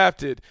they've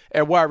drafted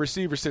at wide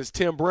receiver since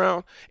Tim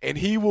Brown, and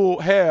he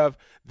will have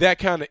that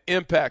kind of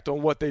impact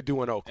on what they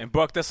do in Oakland. And,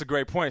 Buck, that's a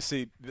great point.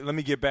 See, let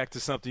me get back to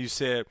something you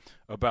said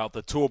about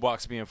the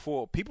toolbox being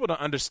full. People don't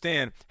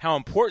understand how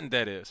important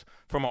that is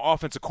from an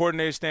offensive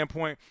coordinator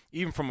standpoint,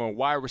 even from a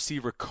wide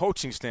receiver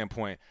coaching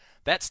standpoint.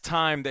 That's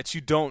time that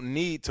you don't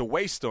need to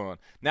waste on.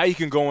 Now you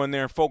can go in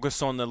there and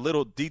focus on the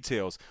little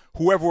details.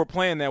 Whoever we're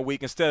playing that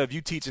week, instead of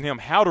you teaching him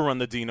how to run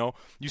the Dino,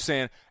 you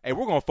saying, hey,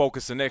 we're going to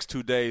focus the next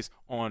 2 days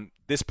on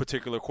this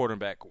particular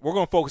quarterback. We're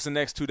going to focus the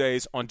next 2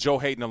 days on Joe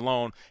Hayden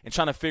alone and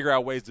trying to figure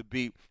out ways to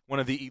beat one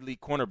of the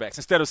elite cornerbacks.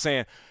 Instead of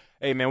saying,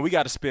 hey, man, we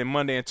got to spend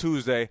Monday and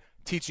Tuesday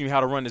teaching you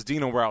how to run this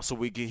Dino route so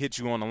we can hit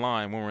you on the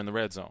line when we're in the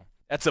red zone.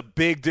 That's a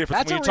big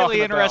difference. That's a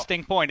really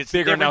interesting point. It's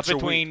the difference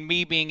between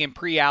me being in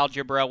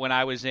pre-algebra when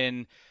I was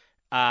in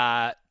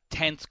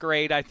 10th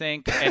grade, I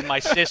think, and my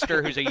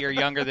sister, who's a year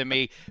younger than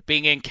me,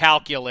 being in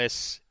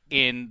calculus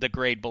in the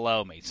grade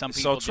below me. Some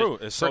people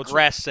just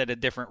progress at a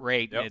different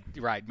rate. Yep.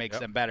 And it makes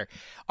them better.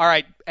 All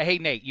right. Hey,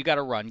 Nate, you got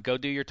to run. Go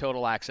do your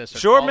total access.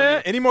 Sure,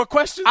 man. Any more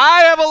questions?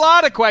 I have a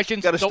lot of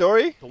questions. Got a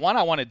story? The one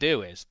I want to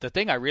do is the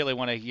thing I really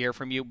want to hear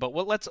from you, but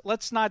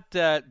let's not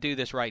do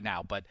this right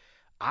now. But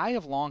I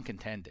have long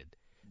contended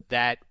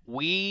that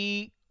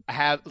we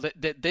have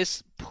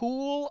this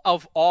pool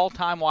of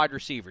all-time wide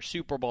receivers,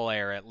 Super Bowl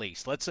era at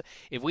least.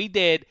 If we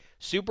did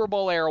Super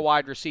Bowl era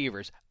wide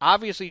receivers,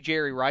 obviously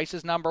Jerry Rice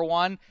is number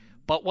one,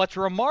 but what's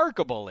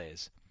remarkable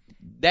is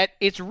that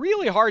it's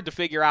really hard to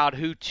figure out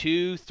who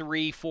 2,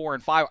 3, 4,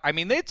 and 5. I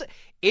mean, it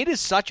is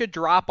such a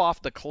drop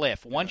off the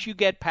cliff once you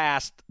get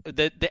past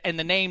and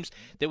the names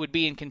that would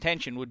be in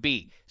contention would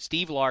be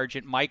Steve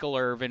Largent, Michael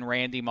Irvin,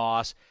 Randy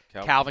Moss,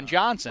 Calvin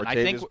Johnson. I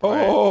think.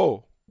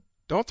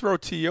 Don't throw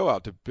T.O.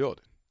 out the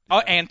building. Oh,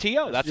 and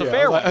T.O. That's a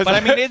fair one. But, I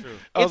mean,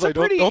 it's a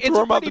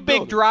pretty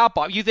big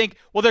drop-off. You think,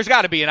 well, there's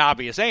got to be an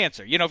obvious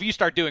answer. You know, if you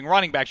start doing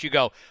running backs, you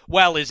go,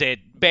 well, is it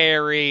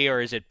Barry or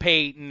is it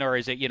Peyton or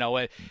is it,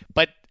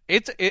 but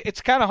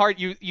it's kind of hard.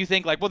 You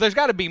think, like, well, there's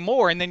got to be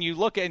more, and then you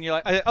look at it and you're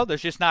like, oh,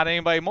 there's just not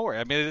anybody more.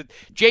 I mean,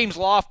 James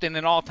Lofton,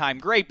 an all-time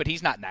great, but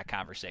he's not in that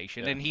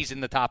conversation, and he's in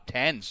the top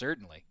 10,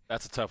 certainly.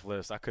 That's a tough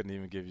list. I couldn't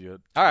even give you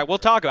All right, we'll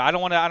talk about it.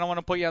 I don't want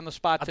to put you on the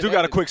spot today. I do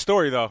got a quick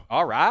story, though.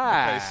 All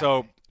right. Okay,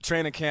 so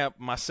training camp,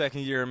 my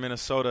second year in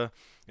Minnesota,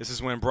 this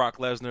is when Brock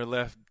Lesnar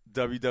left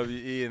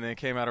WWE and then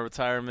came out of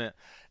retirement.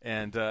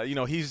 And,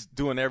 he's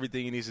doing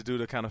everything he needs to do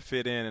to kind of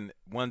fit in. And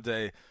one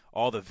day,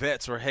 all the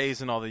vets were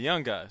hazing all the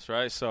young guys,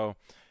 right? So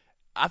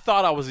I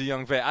thought I was a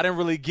young vet. I didn't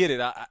really get it.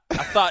 I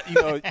thought,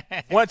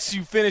 once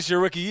you finish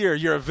your rookie year,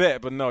 you're a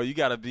vet. But, no, you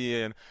got to be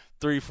in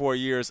 3-4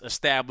 years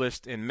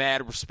established and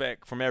mad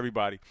respect from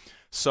everybody.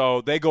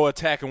 So they go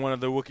attacking one of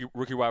the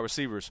rookie wide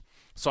receivers.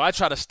 So I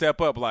try to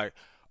step up like,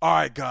 all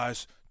right,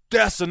 guys,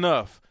 that's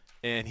enough.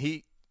 And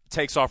he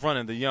takes off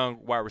running, the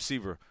young wide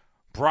receiver.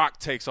 Brock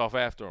takes off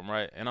after him,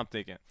 right? And I'm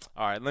thinking,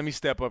 all right, let me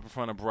step up in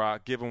front of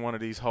Brock, give him one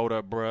of these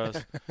hold-up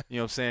bruhs. You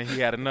know what I'm saying? He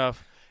had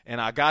enough. And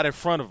I got in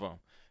front of him.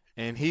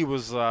 And he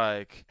was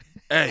like,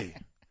 hey,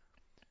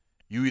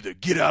 you either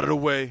get out of the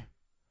way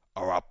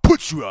or I'll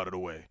put you out of the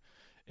way.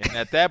 And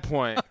at that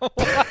point,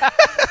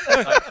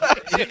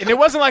 and it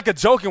wasn't like a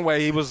joking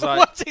way. He was like,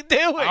 what's he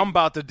doing? I'm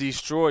about to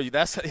destroy you.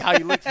 That's how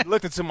he looked. He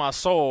looked into my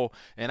soul,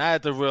 and I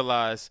had to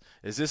realize,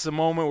 is this a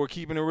moment where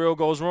keeping it real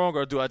goes wrong,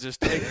 or do I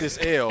just take this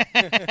L?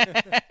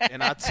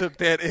 And I took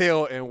that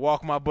L and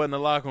walked my butt in the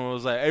locker room and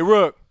was like, hey,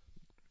 Rook,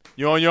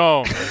 you're on your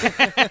own.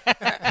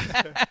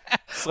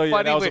 So,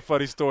 yeah, that was a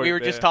funny story. We were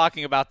just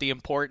talking about the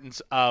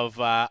importance of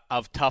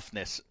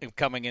toughness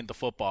coming into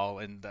football,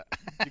 and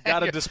you got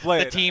to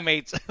display the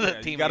teammates.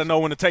 You got to know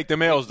when to take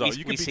them L's, though.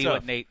 You can be see tough.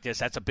 What Nate just.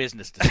 That's a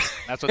business decision.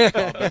 That's what they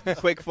call it.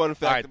 Quick fun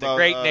fact about the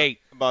great Nate.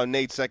 About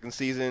Nate's second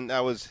season.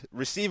 That was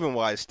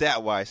receiving-wise,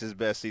 stat-wise, his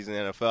best season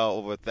in the NFL.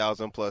 Over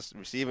 1,000+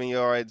 receiving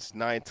yards,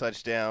 9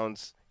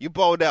 touchdowns. You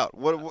balled out.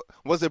 What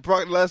was it,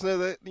 Brock Lesnar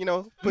that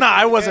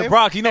Nah, it wasn't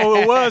Brock. You know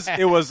who it was?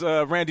 It was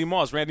Randy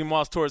Moss. Randy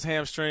Moss tore his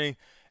hamstring,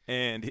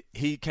 and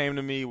he came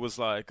to me, was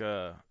like,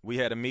 we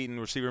had a meeting,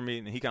 receiver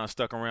meeting, and he kind of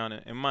stuck around.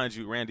 And mind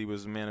you, Randy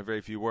was a man of very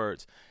few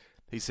words.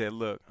 He said,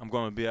 look, I'm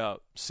going to be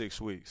out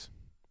 6 weeks.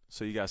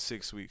 So you got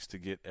 6 weeks to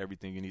get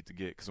everything you need to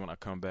get, because when I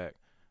come back,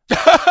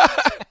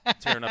 I'm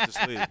tearing up the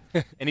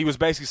sleeve. And he was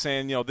basically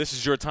saying, this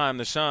is your time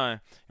to shine.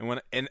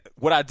 And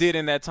what I did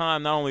in that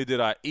time, not only did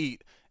I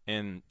eat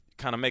and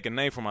kind of make a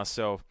name for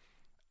myself,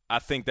 I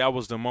think that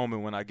was the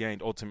moment when I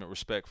gained ultimate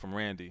respect from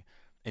Randy.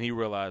 And he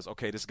realized,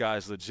 okay, this guy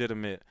is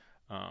legitimate.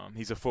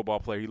 He's a football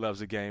player. He loves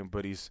the game,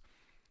 but he's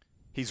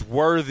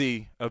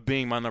worthy of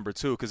being my number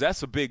 2, because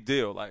that's a big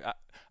deal. Like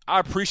I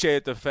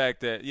appreciated the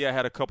fact that, I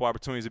had a couple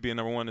opportunities to be a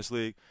number 1 in this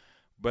league,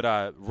 but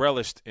I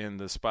relished in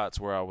the spots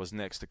where I was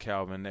next to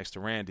Calvin, next to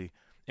Randy.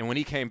 And when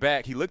he came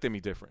back, he looked at me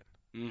different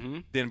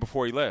than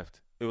before he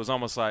left. It was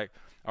almost like,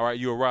 all right,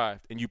 you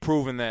arrived, and you've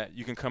proven that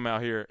you can come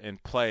out here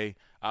and play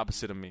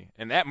opposite of me.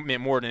 And that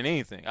meant more than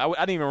anything. I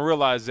didn't even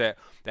realize that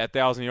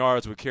 1,000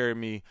 yards would carry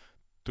me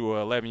through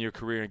an 11-year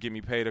career and get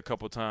me paid a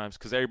couple times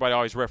because everybody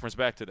always reference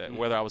back to that,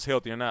 whether I was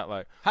healthy or not.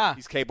 Like,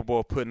 he's capable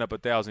of putting up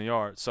 1,000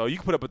 yards. So you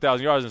can put up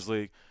 1,000 yards in this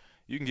league.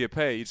 You can get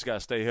paid. You just got to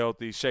stay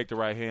healthy, shake the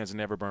right hands, and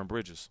never burn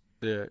bridges.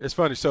 Yeah, it's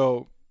funny.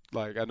 So,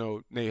 like, I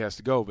know Nate has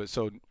to go, but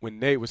so when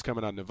Nate was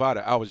coming out of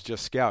Nevada, I was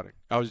just scouting.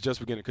 I was just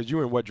beginning because you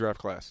were in what draft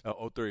class?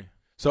 03.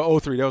 So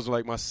 03, that was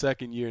like my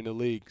second year in the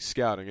league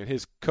scouting. And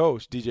his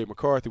coach, DJ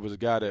McCarthy, was a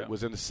guy that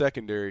was in the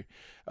secondary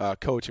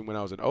coaching when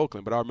I was in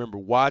Oakland. But I remember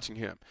watching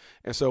him.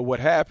 And so what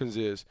happens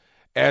is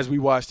as we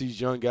watch these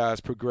young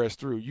guys progress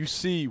through, you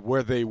see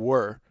where they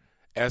were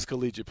as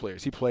collegiate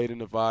players. He played in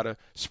Nevada,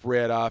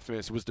 spread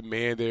offense, was the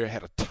man there,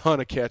 had a ton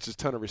of catches,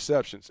 ton of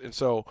receptions. And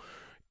so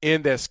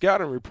in that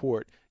scouting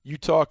report, you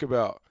talk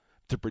about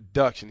the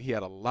production. He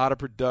had a lot of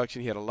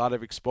production. He had a lot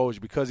of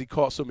exposure. Because he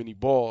caught so many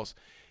balls,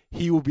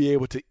 he will be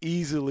able to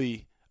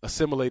easily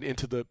assimilate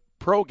into the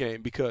pro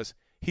game because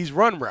he's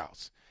run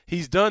routes.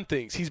 He's done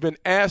things. He's been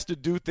asked to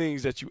do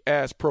things that you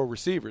ask pro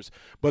receivers.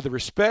 But the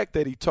respect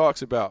that he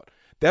talks about,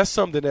 that's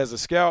something as a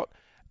scout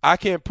I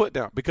can't put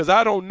down because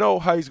I don't know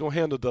how he's going to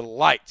handle the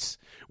lights.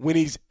 When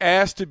he's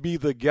asked to be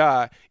the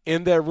guy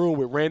in that room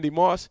with Randy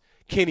Moss,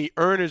 can he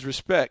earn his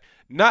respect?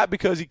 Not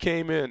because he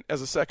came in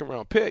as a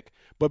second-round pick,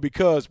 but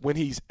because when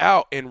he's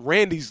out and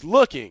Randy's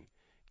looking,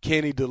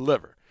 can he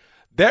deliver?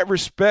 That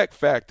respect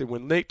factor,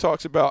 when Nate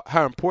talks about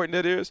how important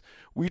that is,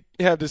 we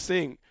have this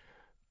thing,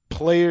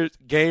 players,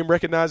 game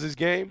recognizes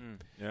game.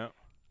 Yeah.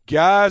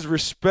 Guys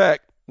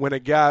respect when a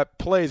guy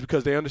plays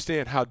because they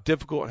understand how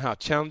difficult and how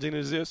challenging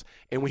it is.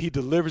 And when he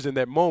delivers in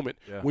that moment,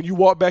 when you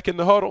walk back in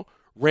the huddle,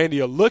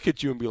 Randy will look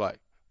at you and be like,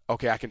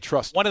 okay, I can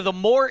trust him. One of the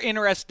more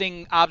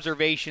interesting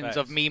observations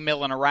of me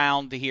milling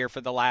around here for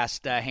the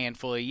last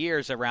handful of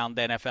years around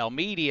NFL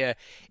media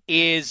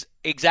is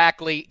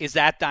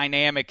that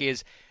dynamic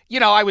is,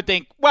 I would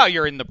think, well,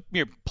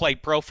 you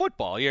played pro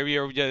football.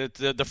 You're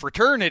the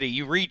fraternity.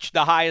 You reach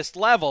the highest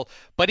level.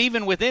 But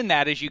even within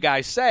that, as you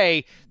guys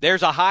say,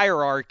 there's a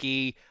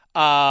hierarchy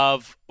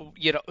of,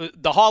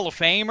 the Hall of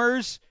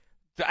Famers.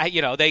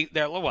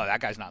 They're well, that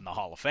guy's not in the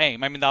Hall of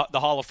Fame. I mean, the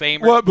Hall of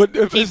Famers. Well, but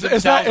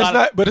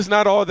it's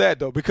not all that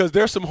though, because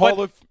there's some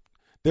Hall of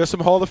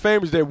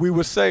Famers that we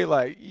would say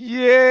like,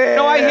 yeah.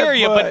 No, I hear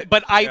you,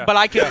 but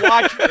I can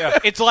watch.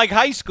 It's like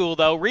high school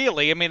though,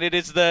 really. I mean, it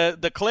is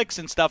the cliques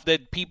and stuff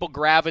that people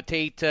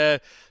gravitate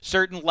to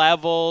certain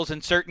levels,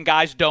 and certain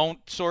guys don't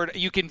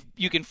you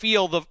can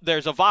feel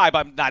there's a vibe.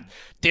 I'm not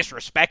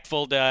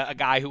disrespectful to a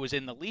guy who was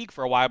in the league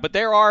for a while, but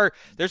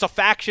there's a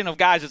faction of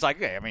guys that's like,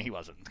 hey, I mean, he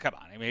wasn't. Come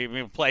on, I mean,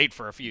 he played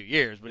for a few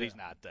years, but he's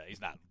not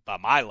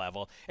on my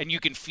level, and you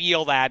can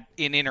feel that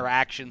in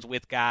interactions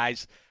with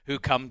guys who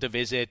come to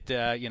visit,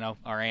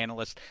 our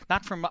analysts.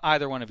 Not from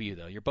either one of you,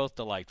 though. You're both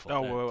delightful.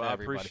 Oh, well, to I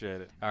everybody.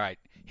 Appreciate it. All right.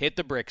 Hit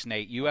the bricks,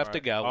 Nate. You have to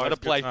go. Oh, what a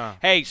pleasure. time.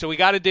 Hey, so we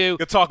got to do.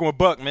 Good talking with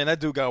Buck, man. That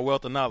dude got a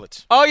wealth of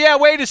knowledge. Oh, yeah,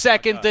 wait a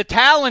second. The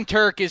Talent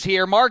Turk is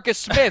here. Marcus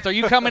Smith. Are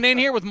you coming in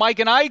here with Mike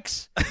and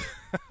Ike's?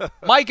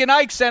 Mike and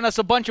Ike sent us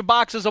a bunch of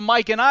boxes of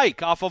Mike and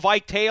Ike off of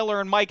Ike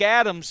Taylor and Mike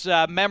Adams'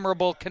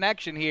 memorable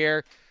connection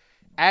here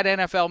at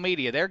NFL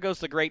Media. There goes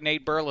the great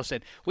Nate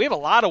Burleson. We have a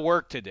lot of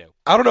work to do.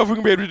 I don't know if we're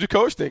gonna be able to do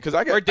coach thing because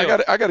I got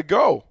to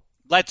go.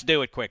 Let's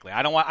do it quickly.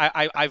 I don't want.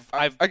 I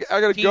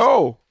got to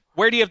go.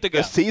 Where do you have to go?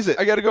 Let's tease it.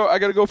 I got to go. I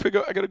got to go pick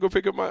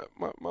up my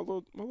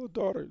little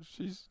daughter.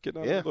 She's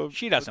getting out of the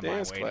she doesn't mind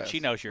dance waiting. class. She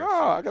knows you're. No,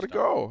 I got to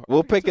go.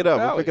 We'll pick it up.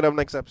 We'll pick it up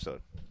next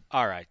episode.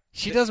 All right.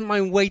 She doesn't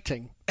mind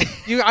waiting.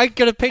 I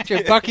got a picture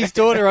of Bucky's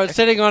daughter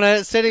sitting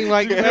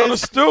like on the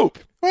stoop.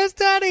 Where's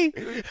Daddy?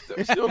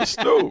 She's on the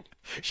stoop.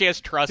 She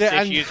has trust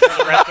issues for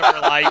the rest of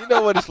her life. You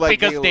know what it's like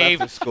because being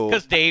left in school.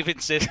 Because Dave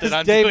insisted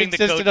on doing the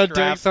coach draft.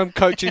 Doing some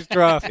coach's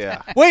draft.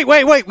 Yeah. Wait.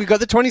 We got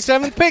the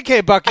 27th pick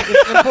here, Bucky.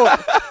 This is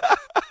important.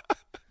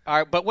 All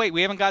right, but wait,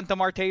 we haven't gotten to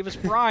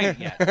Martavis Bryant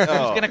yet. Who's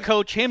going to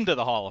coach him to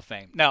the Hall of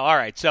Fame? No, all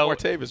right. So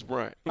Martavis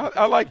Bryant.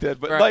 I like that,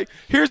 but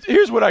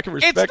here's what I can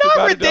respect about it. It's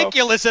not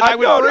ridiculous that I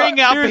would bring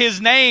up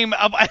his name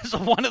as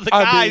one of the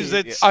guys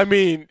that's. I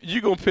mean,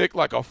 you're going to pick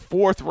like a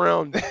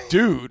fourth-round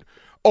dude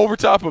over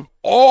top of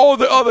all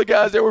the other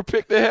guys that were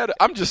picked ahead.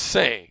 I'm just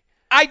saying.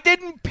 I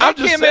didn't pick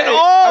him at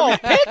all.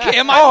 Pick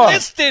him. I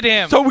listed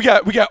him. So we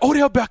got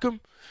Odell Beckham,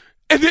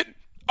 and then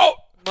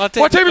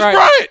Martavis Bryant.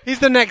 Bryant. He's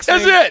the next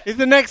That's name. it. He's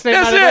the next name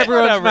That's out of it.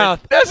 everyone's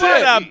mouth. That's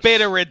what it. a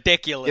bit of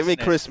ridiculous. Give me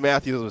Chris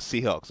Matthews with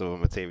Seahawks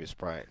over Martavis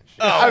Bryant.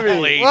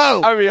 Please.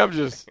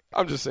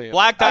 I'm just saying.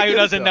 Black guy who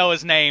doesn't know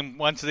his name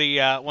once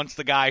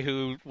the guy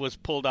who was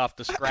pulled off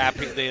the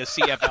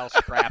CFL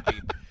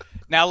scrappy.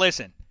 Now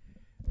listen.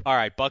 All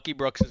right, Bucky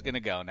Brooks is going to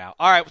go now.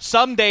 All right,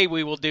 someday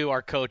we will do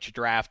our coach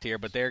draft here,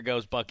 but there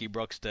goes Bucky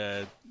Brooks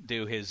to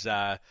do his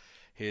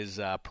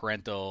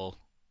parental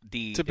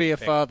deed. To be a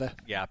father.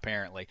 Yeah,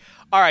 apparently.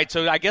 All right,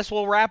 so I guess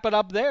we'll wrap it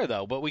up there,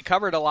 though. But we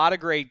covered a lot of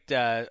great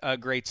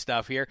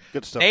stuff here.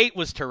 Good stuff. Nate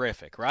was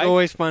terrific, right? It's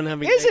always fun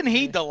having Isn't Nate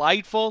he here.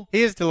 delightful?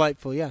 He is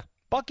delightful, yeah.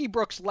 Bucky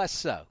Brooks less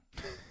so.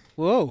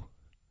 Whoa.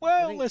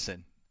 Well,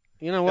 listen.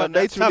 You know what?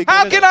 Nate's really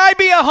How good can at I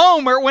be a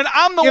homer when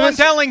I'm the Give one us-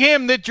 telling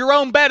him that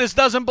Jerome Bettis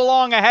doesn't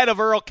belong ahead of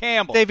Earl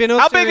Campbell? Dave, in all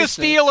How big a seriousness-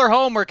 steal or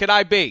homer could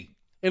I be?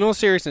 In all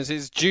seriousness,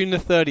 it's June the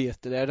 30th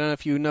today. I don't know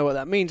if you know what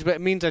that means, but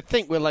it means I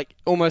think we're like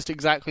almost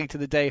exactly to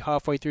the day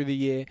halfway through the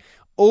year.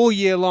 All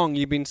year long,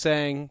 you've been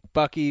saying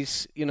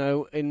Bucky's,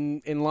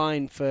 in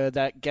line for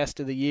that Guest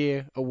of the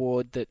Year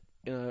award that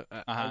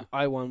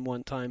I won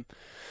one time.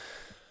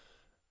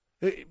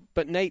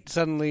 But Nate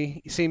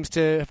suddenly seems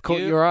to have caught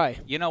your eye.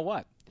 You know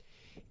what?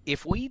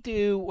 If we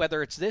do,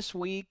 whether it's this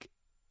week,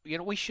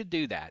 we should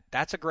do that.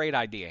 That's a great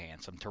idea,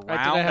 Handsome, to Did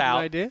I have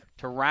an idea?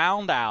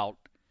 round out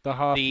The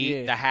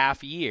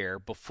half year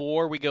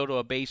before we go to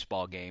a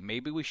baseball game.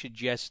 Maybe we should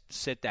just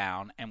sit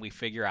down and we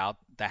figure out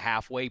the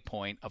halfway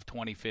point of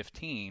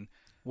 2015.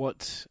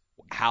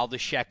 How the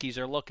Sheckies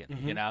are looking,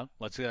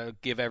 Let's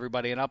give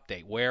everybody an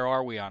update. Where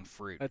are we on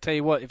fruit? I tell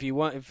you what,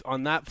 if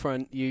on that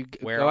front, you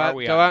Where go are out,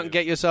 we go on out and it?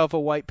 get yourself a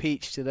white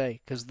peach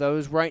today, because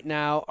those right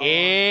now are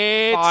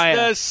It's fire.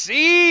 the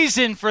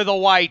season for the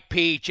white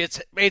peach.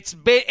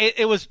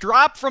 It was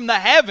dropped from the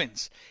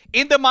heavens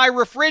into my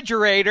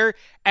refrigerator,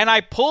 and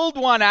I pulled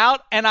one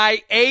out and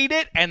I ate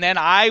it, and then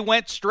I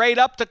went straight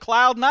up to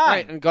cloud 9.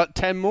 Right, and got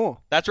 10 more.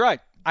 That's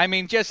right. I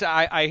mean,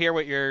 I hear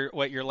what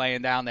you're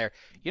laying down there.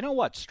 You know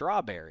what?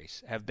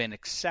 Strawberries have been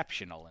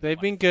exceptional. They've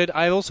been good.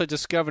 I also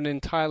discovered an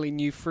entirely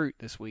new fruit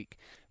this week.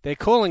 They're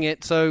calling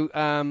it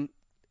a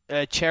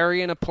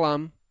cherry and a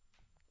plum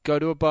go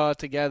to a bar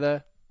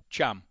together.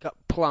 Chum.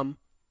 Plum.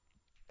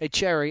 A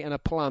cherry and a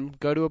plum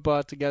go to a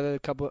bar together.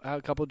 Have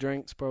a couple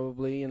drinks,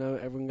 probably.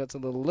 Everyone gets a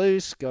little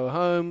loose. Go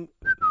home.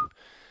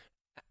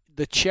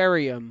 The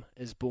cherryum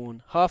is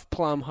born. Half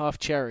plum, half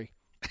cherry.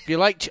 If you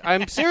like,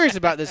 I'm serious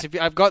about this.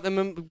 I've got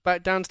them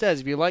back downstairs.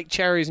 If you like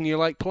cherries and you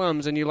like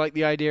plums and you like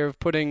the idea of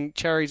putting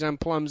cherries and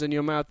plums in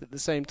your mouth at the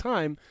same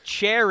time,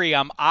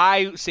 Cherryum,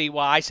 I see.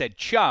 Well, I said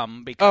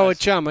chum because a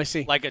chum. I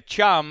see. Like a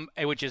chum,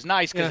 which is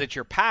nice because Yeah. it's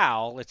your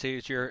pal. It's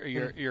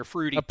your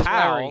fruity a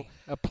pal.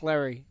 A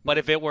plurry. But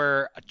if it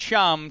were a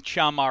chum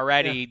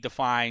already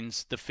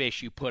defines the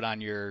fish you put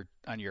on your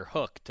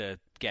hook to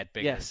get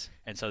bigger. Yes.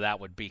 And so that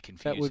would be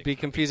confusing. That would be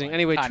for confusing. people.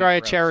 Anyway, Kinda try a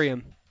gross.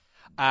 cherryum.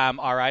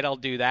 All right, I'll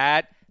do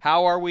that.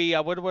 How are we?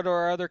 What are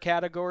our other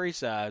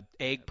categories?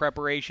 Egg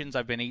preparations.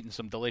 I've been eating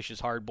some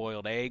delicious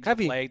hard-boiled eggs Have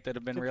of you? late that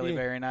have been Good for really you.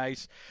 very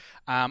nice.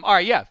 All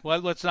right, yeah. Well,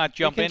 let's not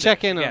jump can in.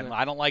 check in on again. it.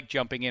 I don't like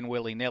jumping in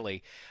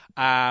willy-nilly.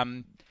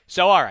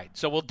 So, all right.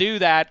 So we'll do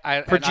that.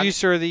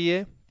 Producer of the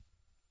year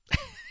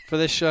for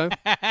this show.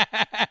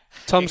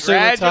 Tom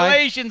Sumatai.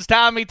 Congratulations,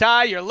 Tommy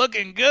Ty. You're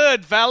looking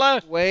good,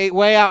 fella.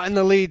 Way out in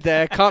the lead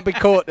there. Can't be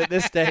caught at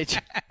this stage.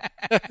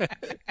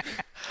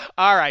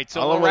 All right. So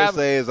All I'm we'll going wrap to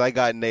say is I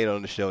got Nate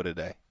on the show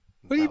today.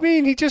 What do you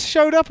mean? He just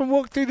showed up and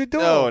walked through the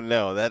door.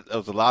 No, that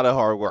was a lot of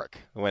hard work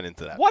went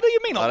into that. What do you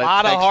mean a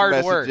lot of text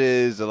hard work?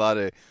 messages, a lot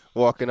of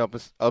walking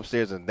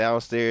upstairs and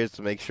downstairs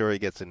to make sure he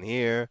gets in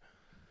here.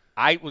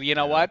 You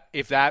know what?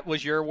 If that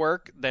was your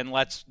work, then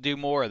let's do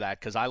more of that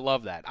because I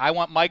love that. I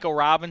want Michael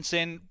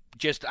Robinson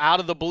just out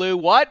of the blue.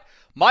 What?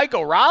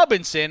 Michael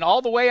Robinson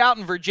all the way out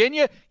in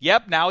Virginia?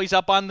 Yep, now he's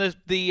up on the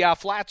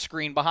flat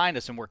screen behind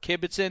us, and we're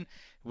kibitzing.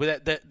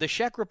 The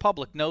Czech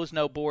Republic knows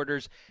no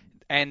borders,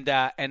 and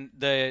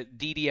the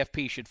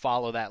DDFP should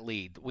follow that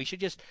lead. We should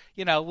just,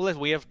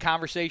 we have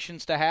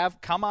conversations to have.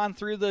 Come on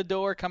through the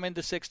door, come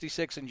into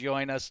 66 and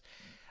join us.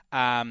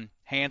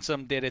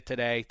 Handsome did it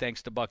today.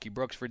 Thanks to Bucky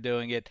Brooks for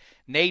doing it.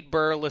 Nate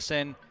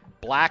Burleson,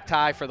 black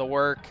tie for the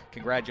work.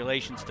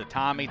 Congratulations to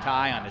Tommy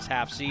Ty on his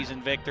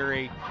half-season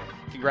victory.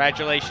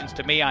 Congratulations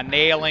to me on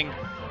nailing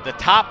the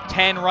top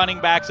 10 running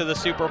backs of the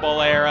Super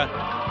Bowl era.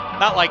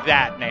 Not like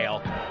that,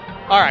 Nail.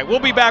 All right, we'll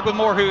be back with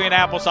more Huey and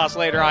Applesauce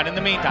later on. In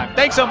the meantime,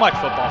 thanks so much,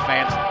 football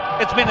fans.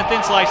 It's been a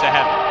thin slice of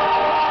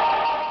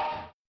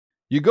heaven.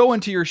 You go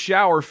into your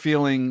shower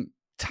feeling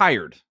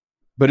tired,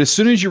 but as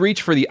soon as you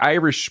reach for the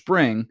Irish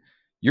Spring,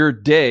 your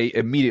day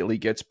immediately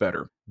gets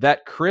better.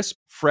 That crisp,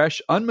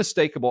 fresh,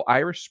 unmistakable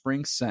Irish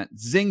Spring scent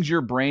zings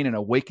your brain and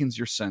awakens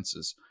your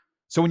senses.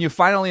 So when you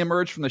finally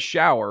emerge from the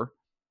shower,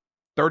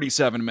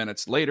 37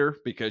 minutes later,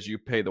 because you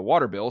pay the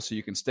water bill so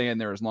you can stay in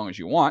there as long as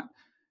you want,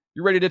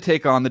 you're ready to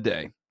take on the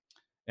day.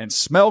 And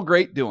smell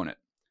great doing it.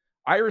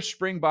 Irish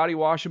Spring Body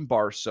Wash and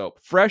Bar Soap.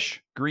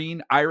 Fresh,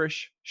 green,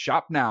 Irish.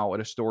 Shop now at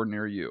a store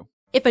near you.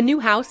 If a new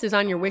house is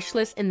on your wish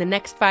list in the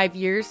next 5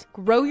 years,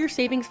 grow your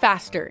savings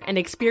faster and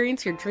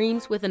experience your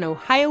dreams with an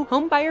Ohio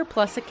Homebuyer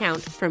Plus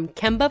account from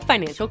Kemba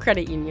Financial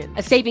Credit Union.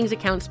 A savings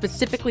account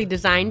specifically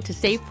designed to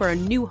save for a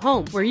new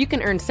home where you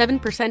can earn 7%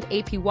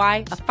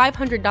 APY,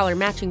 a $500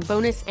 matching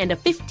bonus, and a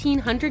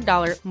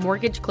 $1,500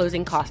 mortgage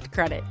closing cost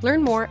credit.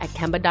 Learn more at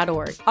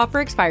Kemba.org. Offer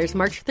expires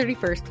March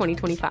 31st,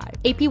 2025.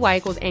 APY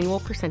equals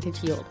annual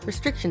percentage yield.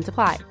 Restrictions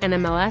apply.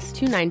 NMLS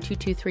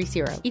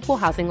 292230. Equal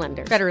housing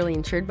lender. Federally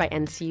insured by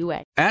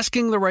NCUA.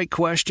 Asking the right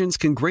questions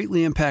can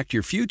greatly impact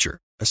your future,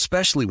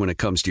 especially when it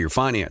comes to your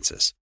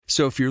finances.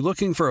 So if you're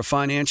looking for a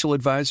financial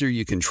advisor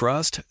you can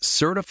trust,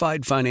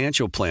 certified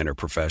financial planner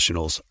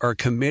professionals are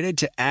committed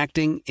to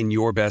acting in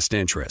your best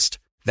interest.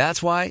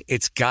 That's why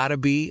it's got to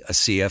be a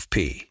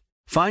CFP.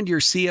 Find your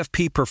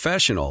CFP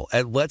professional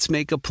at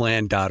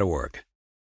letsmakeaplan.org.